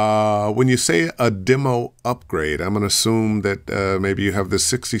 When you say a demo upgrade, I'm going to assume that maybe you have this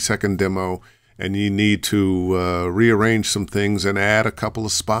 60-second demo and you need to rearrange some things and add a couple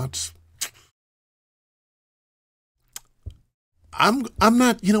of spots. I'm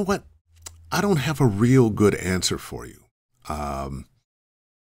not, you know what? I don't have a real good answer for you.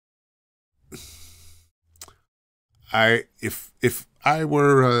 If I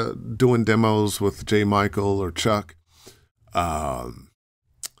were doing demos with J. Michael or Chuck, and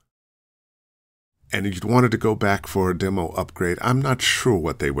you wanted to go back for a demo upgrade, I'm not sure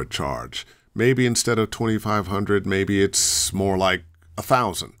what they would charge. Maybe instead of $2,500, maybe it's more like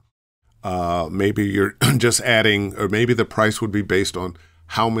 $1,000. Maybe you're just adding, or maybe the price would be based on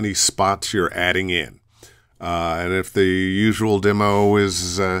how many spots you're adding in. And if the usual demo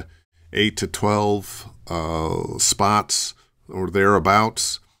is 8 to 12 spots or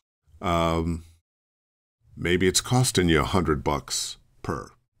thereabouts, maybe it's costing you $100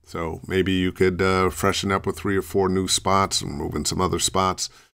 per. So maybe you could freshen up with 3 or 4 new spots and move in some other spots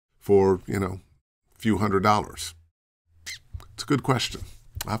for, a few $100s. It's a good question.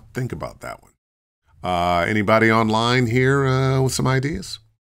 I'll have to think about that one. Anybody online here with some ideas?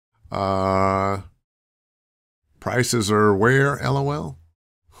 Prices are where, LOL?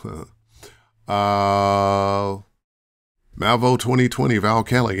 Malvo 2020, Val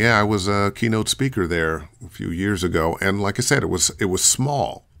Kelly. Yeah, I was a keynote speaker there a few years ago. And like I said, it was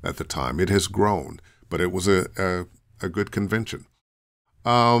small at the time. It has grown, but it was a good convention.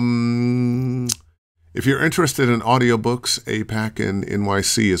 If you're interested in audiobooks, APAC and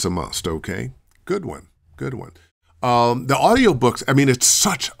NYC is a must, okay? Good one, good one. The audiobooks, I mean, it's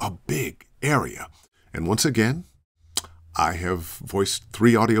such a big area. And once again, I have voiced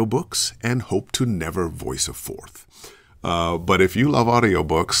 3 audiobooks and hope to never voice a 4th. But if you love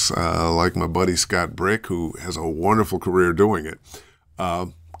audiobooks, like my buddy Scott Brick, who has a wonderful career doing it,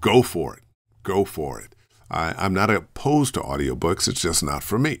 go for it. Go for it. I'm not opposed to audiobooks. It's just not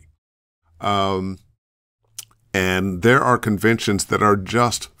for me. And there are conventions that are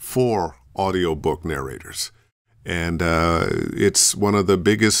just for audiobook narrators. And it's one of the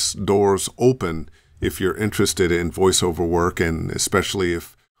biggest doors open if you're interested in voiceover work, and especially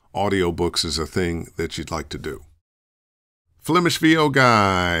if audiobooks is a thing that you'd like to do. Flemish VO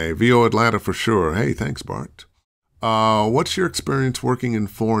guy, VO Atlanta for sure. Hey, thanks, Bart. What's your experience working in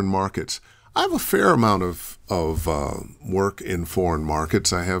foreign markets? I have a fair amount of work in foreign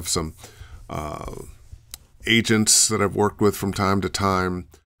markets. I have some agents that I've worked with from time to time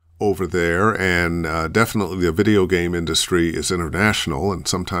over there, and definitely the video game industry is international, and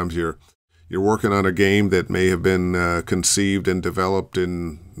sometimes you're working on a game that may have been conceived and developed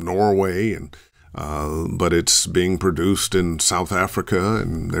in Norway, and but it's being produced in South Africa,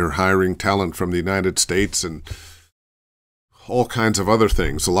 and they're hiring talent from the United States and all kinds of other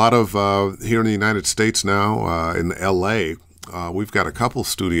things. A lot of here in the United States now, in LA, we've got a couple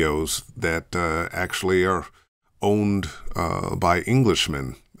studios that actually are owned by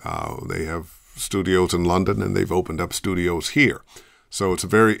Englishmen. They have studios in London, and they've opened up studios here. So it's a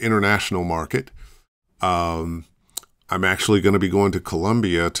very international market. I'm actually going to be going to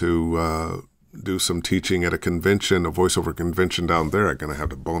Colombia to do some teaching at a convention, a voiceover convention down there. I'm going to have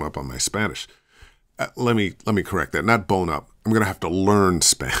to bone up on my Spanish. Let me correct that. Not bone up. I'm going to have to learn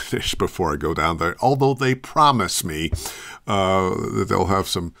Spanish before I go down there, although they promise me that they'll have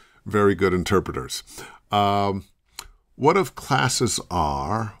some very good interpreters. What if classes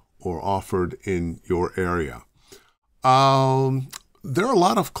are or offered in your area? There are a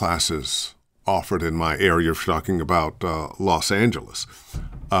lot of classes offered in my area. You're talking about Los Angeles.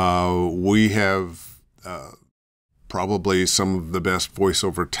 We have probably some of the best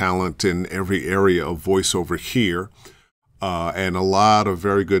voiceover talent in every area of voiceover here, and a lot of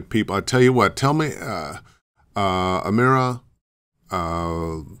very good people. I tell you what, tell me, Amira,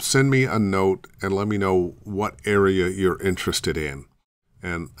 send me a note and let me know what area you're interested in.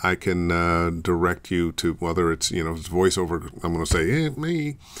 And I can direct you to whether it's, it's voiceover, I'm going to say,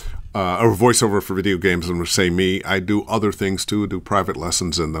 me, or voiceover for video games, I'm going to say me. I do other things too, do private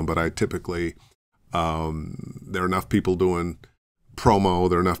lessons in them, but I typically, there are enough people doing promo,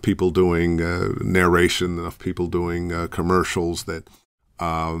 there are enough people doing narration, enough people doing commercials that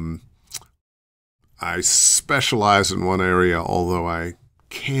I specialize in one area, although I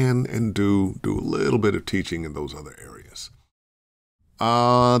can and do a little bit of teaching in those other areas.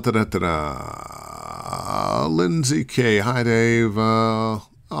 Lindsay K. Hi, Dave.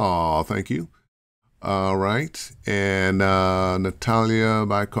 Thank you. All right. And Natalia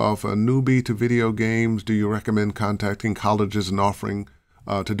Bykov, a newbie to video games. Do you recommend contacting colleges and offering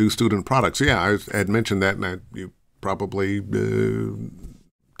to do student products? Yeah, I had mentioned that, and you probably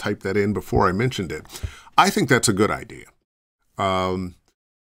typed that in before I mentioned it. I think that's a good idea.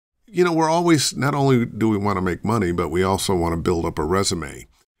 We're always, not only do we want to make money, but we also want to build up a resume.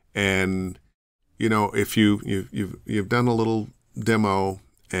 And, if you've done a little demo,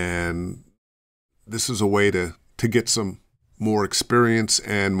 and this is a way to get some more experience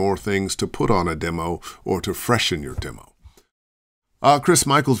and more things to put on a demo or to freshen your demo. Chris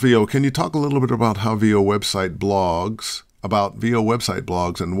Michaels, VO, can you talk a little bit about how VO website blogs,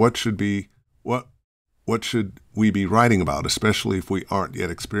 and what should we be writing about, especially if we aren't yet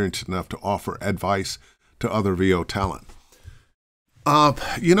experienced enough to offer advice to other VO talent? What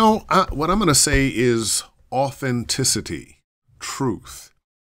I'm going to say is authenticity, truth.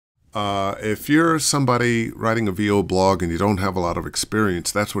 If you're somebody writing a VO blog and you don't have a lot of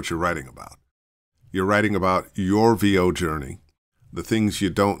experience, that's what you're writing about. You're writing about your VO journey, the things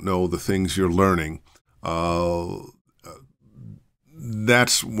you don't know, the things you're learning.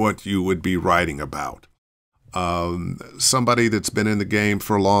 That's what you would be writing about. Somebody that's been in the game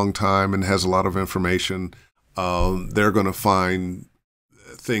for a long time and has a lot of information, they're going to find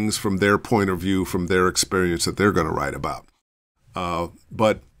things from their point of view, from their experience that they're going to write about.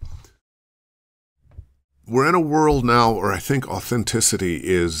 But we're in a world now where I think authenticity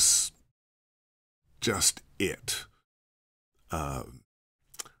is just it.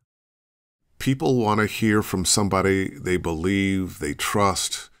 People want to hear from somebody they believe, they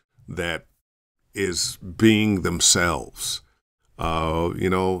trust, that is being themselves.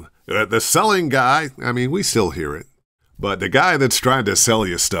 The selling guy, I mean, we still hear it. But the guy that's trying to sell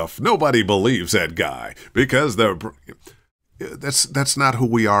you stuff, nobody believes that guy because that's not who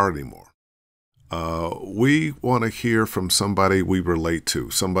we are anymore. We want to hear from somebody we relate to,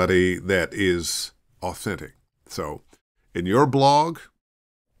 somebody that is authentic. So in your blog,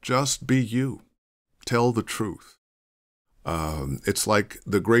 just be you. Tell the truth. It's like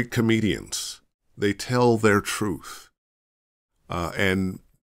the great comedians. They tell their truth. And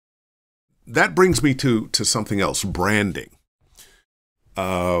that brings me to something else, branding.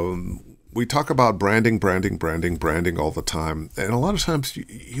 We talk about branding all the time. And a lot of times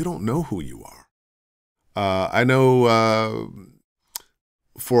you don't know who you are. I know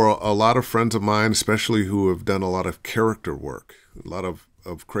for a lot of friends of mine, especially who have done a lot of character work, a lot of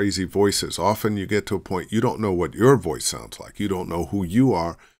crazy voices, often you get to a point you don't know what your voice sounds like. You don't know who you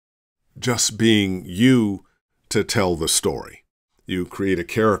are, just being you to tell the story. You create a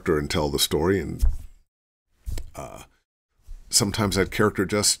character and tell the story, and sometimes that character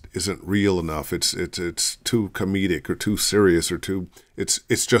just isn't real enough. It's too comedic or too serious or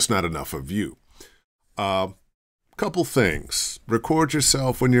it's just not enough of you. Couple things. Record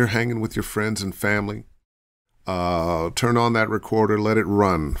yourself when you're hanging with your friends and family. Turn on that recorder, let it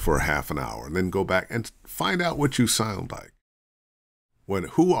run for half an hour, and then go back and find out what you sound like.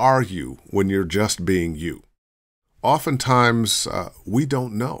 Who are you when you're just being you? Oftentimes, we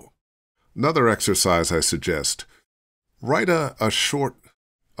don't know. Another exercise I suggest, write a short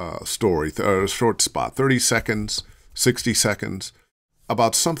story, a short spot, 30 seconds, 60 seconds,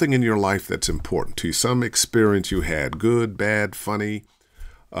 about something in your life that's important to you, some experience you had, good, bad, funny,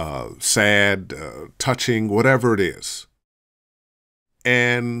 sad, touching, whatever it is.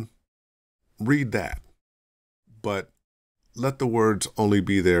 And read that. But let the words only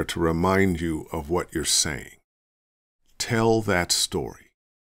be there to remind you of what you're saying. Tell that story.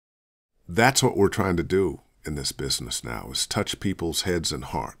 That's what we're trying to do in this business now, is touch people's heads and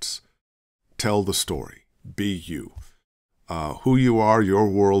hearts. Tell the story. Be you. who you are, your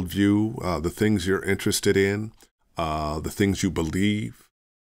worldview, the things you're interested in, the things you believe.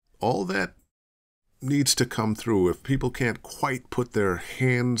 All that needs to come through. If people can't quite put their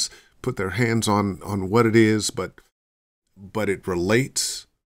hands on what it is, but it relates,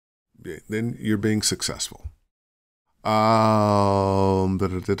 then you're being successful.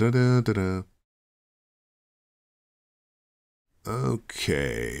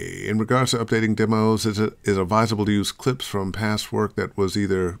 Okay. In regards to updating demos, is it advisable to use clips from past work that was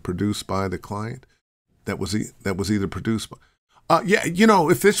either produced by the client? That was either produced by... yeah,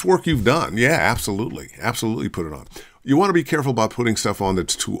 if it's work you've done, yeah, absolutely. Absolutely put it on. You want to be careful about putting stuff on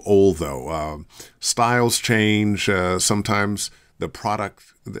that's too old, though. Styles change. Sometimes the product,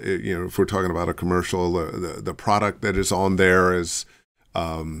 if we're talking about a commercial, the product that is on there is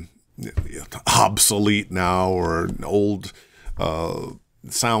obsolete now, or old,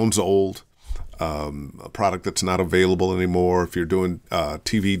 sounds old. A product that's not available anymore. If you're doing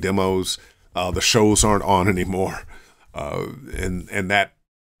TV demos, the shows aren't on anymore. And that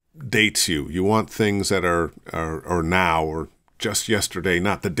dates you. You want things that are now or just yesterday,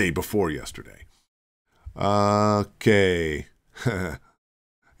 not the day before yesterday. Okay.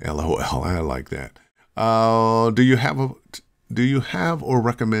 LOL. I like that. Do you have or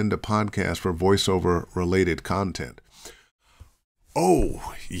recommend a podcast for voiceover related content?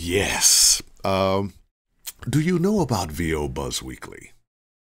 Oh, yes. Do you know about VO Buzz Weekly?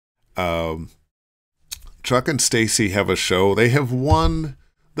 Chuck and Stacy have a show. They have won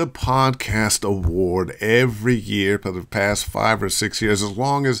the podcast award every year for the past 5 or 6 years. As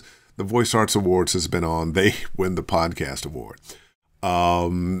long as the Voice Arts Awards has been on, they win the podcast award.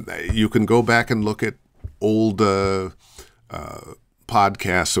 You can go back and look at old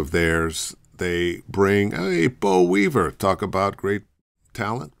podcasts of theirs. They bring, hey, Bo Weaver, talk about great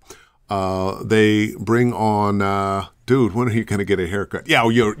talent. They bring on, dude, when are you going to get a haircut? Yeah,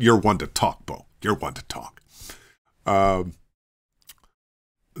 you're one to talk, Bo. You're one to talk.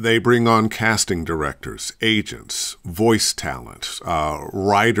 They bring on casting directors, agents, voice talent,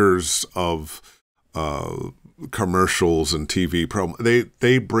 writers of commercials and TV promo.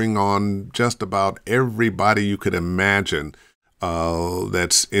 They bring on just about everybody you could imagine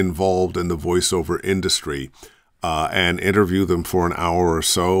that's involved in the voiceover industry, and interview them for an hour or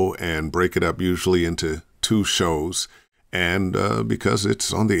so and break it up usually into 2 shows. And because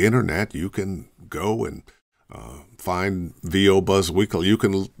it's on the internet, you can go and find VO Buzz Weekly. You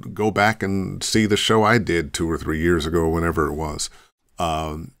can go back and see the show I did 2 or 3 years ago, whenever it was.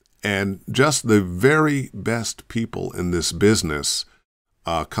 And just the very best people in this business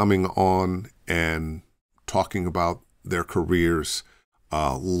coming on and talking about their careers.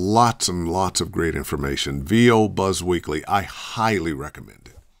 Lots and lots of great information. VO Buzz Weekly. I highly recommend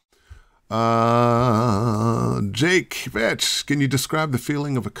it. Jake Vetch, can you describe the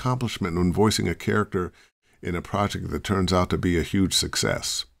feeling of accomplishment when voicing a character in a project that turns out to be a huge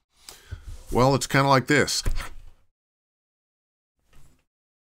success? Well, it's kind of like this.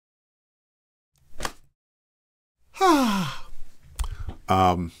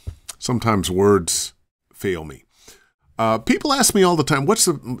 Sometimes words fail me. People ask me all the time, what's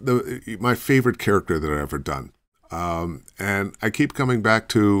my favorite character that I've ever done? And I keep coming back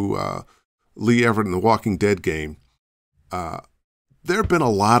to Lee Everett in the Walking Dead game. There have been a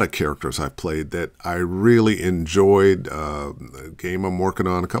lot of characters I've played that I really enjoyed. A game I'm working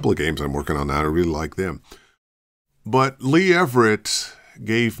on, a couple of games I'm working on now, I really like them. But Lee Everett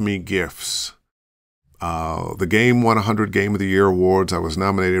gave me gifts. The game won 100 Game of the Year awards. I was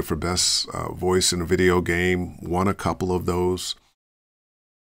nominated for Best Voice in a Video Game, won a couple of those.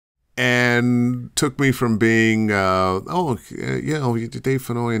 And took me from being, Dave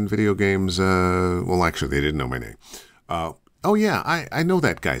Fennoy in video games. Well, actually, they didn't know my name. Oh, yeah, I know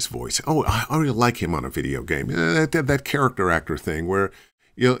that guy's voice. Oh, I really like him on a video game. That character actor thing where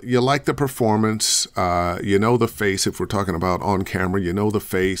you like the performance, you know the face. If we're talking about on camera, you know the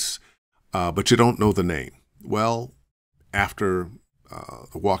face, but you don't know the name. Well, after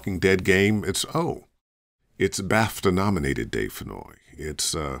the Walking Dead game, it's BAFTA-nominated Dave Fennoy.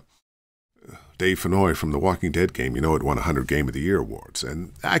 It's Dave Fennoy from the Walking Dead game. You know, it won 100 Game of the Year awards.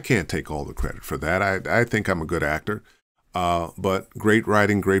 And I can't take all the credit for that. I think I'm a good actor. But great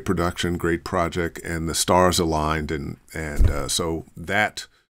writing, great production, great project, and the stars aligned. And so that,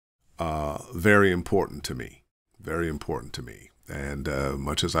 very important to me. Very important to me. And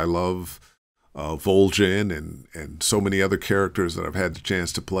much as I love Vol'jin and so many other characters that I've had the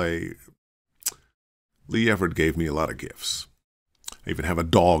chance to play, Lee Everett gave me a lot of gifts. I even have a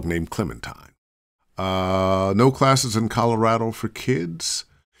dog named Clementine. No classes in Colorado for kids.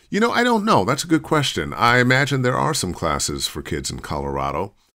 I don't know. That's a good question. I imagine there are some classes for kids in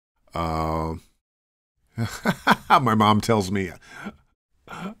Colorado. Uh, my mom tells me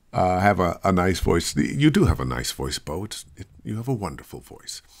I have a nice voice. You do have a nice voice, Bo. You have a wonderful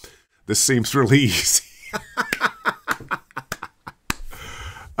voice. This seems really easy.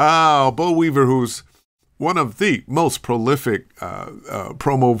 Bo Weaver, who's one of the most prolific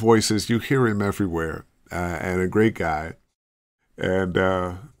promo voices. You hear him everywhere, and a great guy. And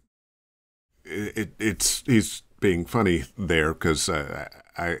he's being funny there because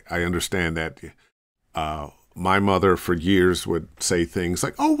I understand that my mother for years would say things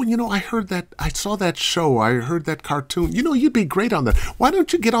like, "Oh, I heard that. I saw that show. I heard that cartoon. You'd be great on that. Why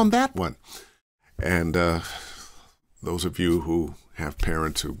don't you get on that one?" And those of you who have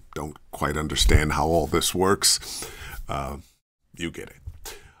parents who don't quite understand how all this works, you get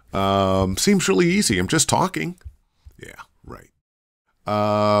it. Seems really easy. I'm just talking. Yeah, right.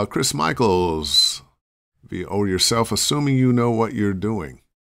 Chris Michaels, or yourself, assuming you know what you're doing.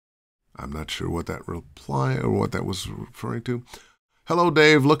 I'm not sure what that reply or what that was referring to. Hello,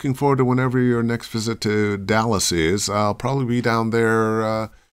 Dave. Looking forward to whenever your next visit to Dallas is. I'll probably be down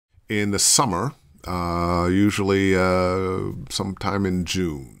there in the summer. Usually sometime in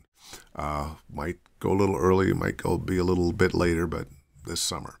June. Might go a little early, might be a little bit later, but this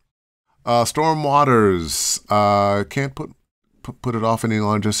summer. Storm Waters, can't put it off any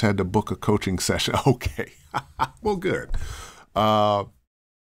longer, just had to book a coaching session. Okay, well, good.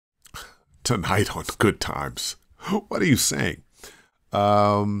 Tonight on Good Times. What are you saying?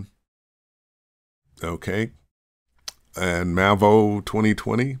 Okay. And Mavo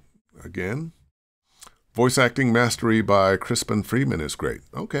 2020, again. Voice acting mastery by Crispin Freeman is great.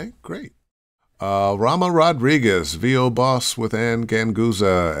 Okay, great. Rama Rodriguez, VO boss with Ann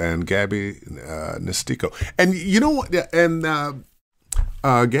Ganguza and Gabby Nistico. And you know what? And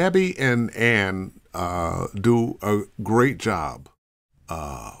Gabby and Ann do a great job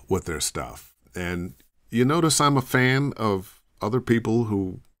with their stuff. And you notice I'm a fan of other people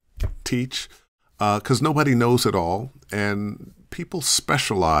who teach because nobody knows it all. And people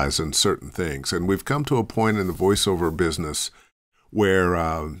specialize in certain things. And we've come to a point in the voiceover business where,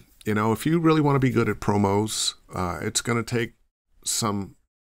 if you really want to be good at promos, it's going to take some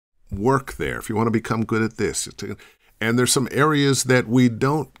work there. If you want to become good at this. And there's some areas that we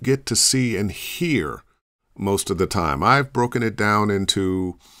don't get to see and hear most of the time. I've broken it down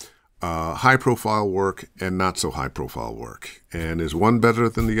into high-profile work and not so high-profile work. And is one better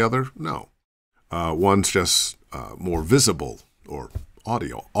than the other? No. One's just more visible or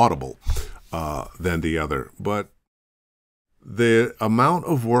audible than the other. But the amount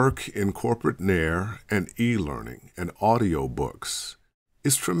of work in corporate NAIR and e-learning and audio books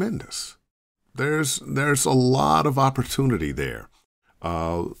is tremendous. There's a lot of opportunity there.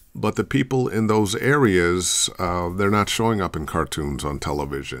 But the people in those areas, they're not showing up in cartoons on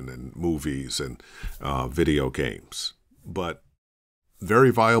television and movies and video games. But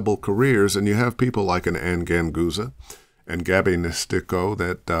very viable careers, and you have people like an Ann Ganguza and Gabby Nistico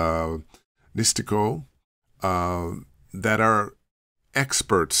that are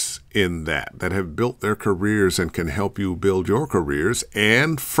experts in that have built their careers and can help you build your careers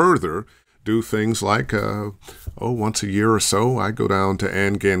and further do things like, once a year or so, I go down to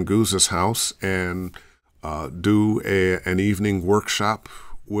Ann Ganguza's house and do an evening workshop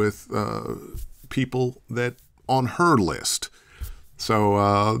with people that on her list.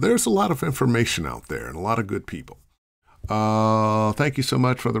 So there's a lot of information out there and a lot of good people. Thank you so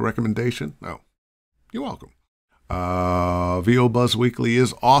much for the recommendation. Oh, you're welcome. VO Buzz Weekly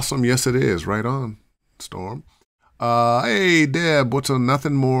is awesome. Yes, it is. Right on, Storm. Hey, Deb,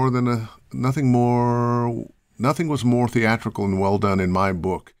 nothing was more theatrical and well done in my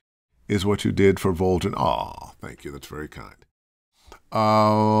book is what you did for Vol'jin. Aw, thank you. That's very kind.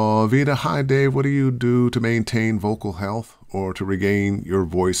 Vita, hi, Dave. What do you do to maintain vocal health or to regain your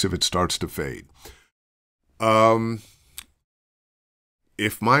voice if it starts to fade?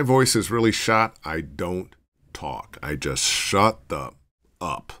 If my voice is really shot, I don't talk. I just shut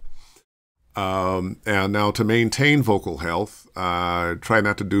up. And now to maintain vocal health, try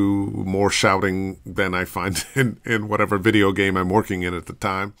not to do more shouting than I find in whatever video game I'm working in at the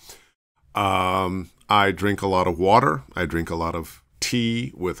time. I drink a lot of water. I drink a lot of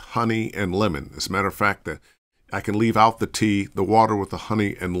tea with honey and lemon. As a matter of fact, I can leave out the tea. The water with the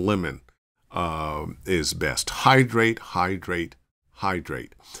honey and lemon is best. Hydrate, hydrate,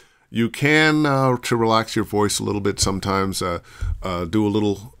 hydrate. You can, to relax your voice a little bit, sometimes do a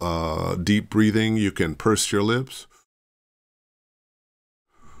little deep breathing. You can purse your lips.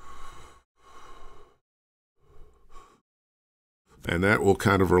 And that will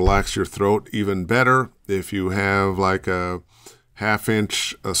kind of relax your throat even better if you have like a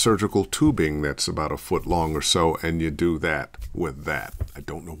half-inch surgical tubing that's about a foot long or so, and you do that with that. I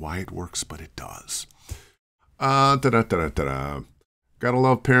don't know why it works, but it does. Gotta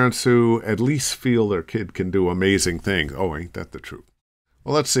love parents who at least feel their kid can do amazing things. Oh, ain't that the truth?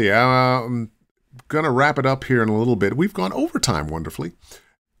 Well, let's see. I'm going to wrap it up here in a little bit. We've gone overtime wonderfully.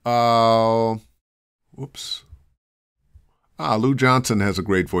 Whoops. Lou Johnson has a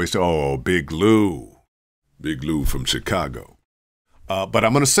great voice. Oh, Big Lou. Big Lou from Chicago. But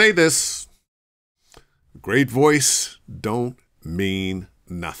I'm going to say this. Great voice don't mean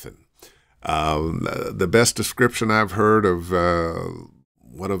nothing. The best description I've heard of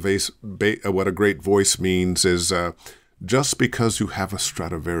what a great voice means is just because you have a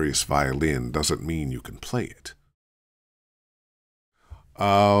Stradivarius violin doesn't mean you can play it.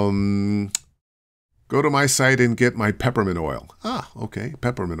 Go to my site and get my peppermint oil. Okay,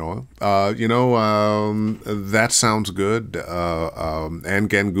 peppermint oil. That sounds good. And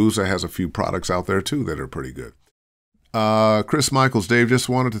Ganguza has a few products out there too that are pretty good. Chris Michaels, Dave, just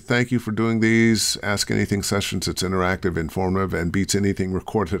wanted to thank you for doing these Ask Anything sessions. It's interactive, informative, and beats anything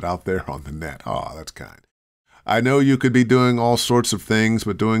recorded out there on the net. Oh, that's kind. I know you could be doing all sorts of things,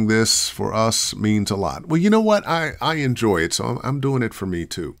 but doing this for us means a lot. Well, you know what? I enjoy it, so I'm doing it for me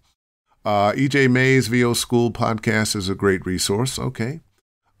too. EJ May's VO School podcast is a great resource. Okay.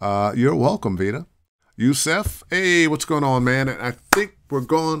 You're welcome, Vita. Yusef, hey, what's going on, man? And I think we're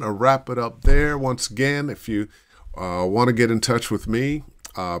going to wrap it up there. Once again, if you want to get in touch with me,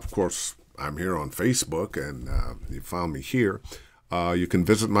 of course, I'm here on Facebook, and you found me here. You can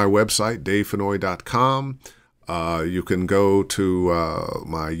visit my website, davefennoy.com. You can go to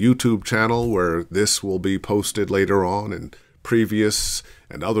my YouTube channel where this will be posted later on, and previous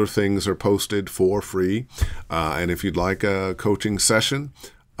and other things are posted for free. And if you'd like a coaching session,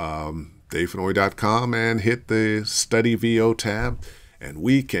 davefennoy.com, and hit the Study VO tab, and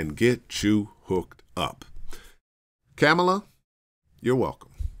we can get you hooked up. Kamala, you're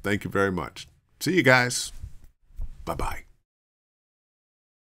welcome. Thank you very much. See you guys. Bye-bye.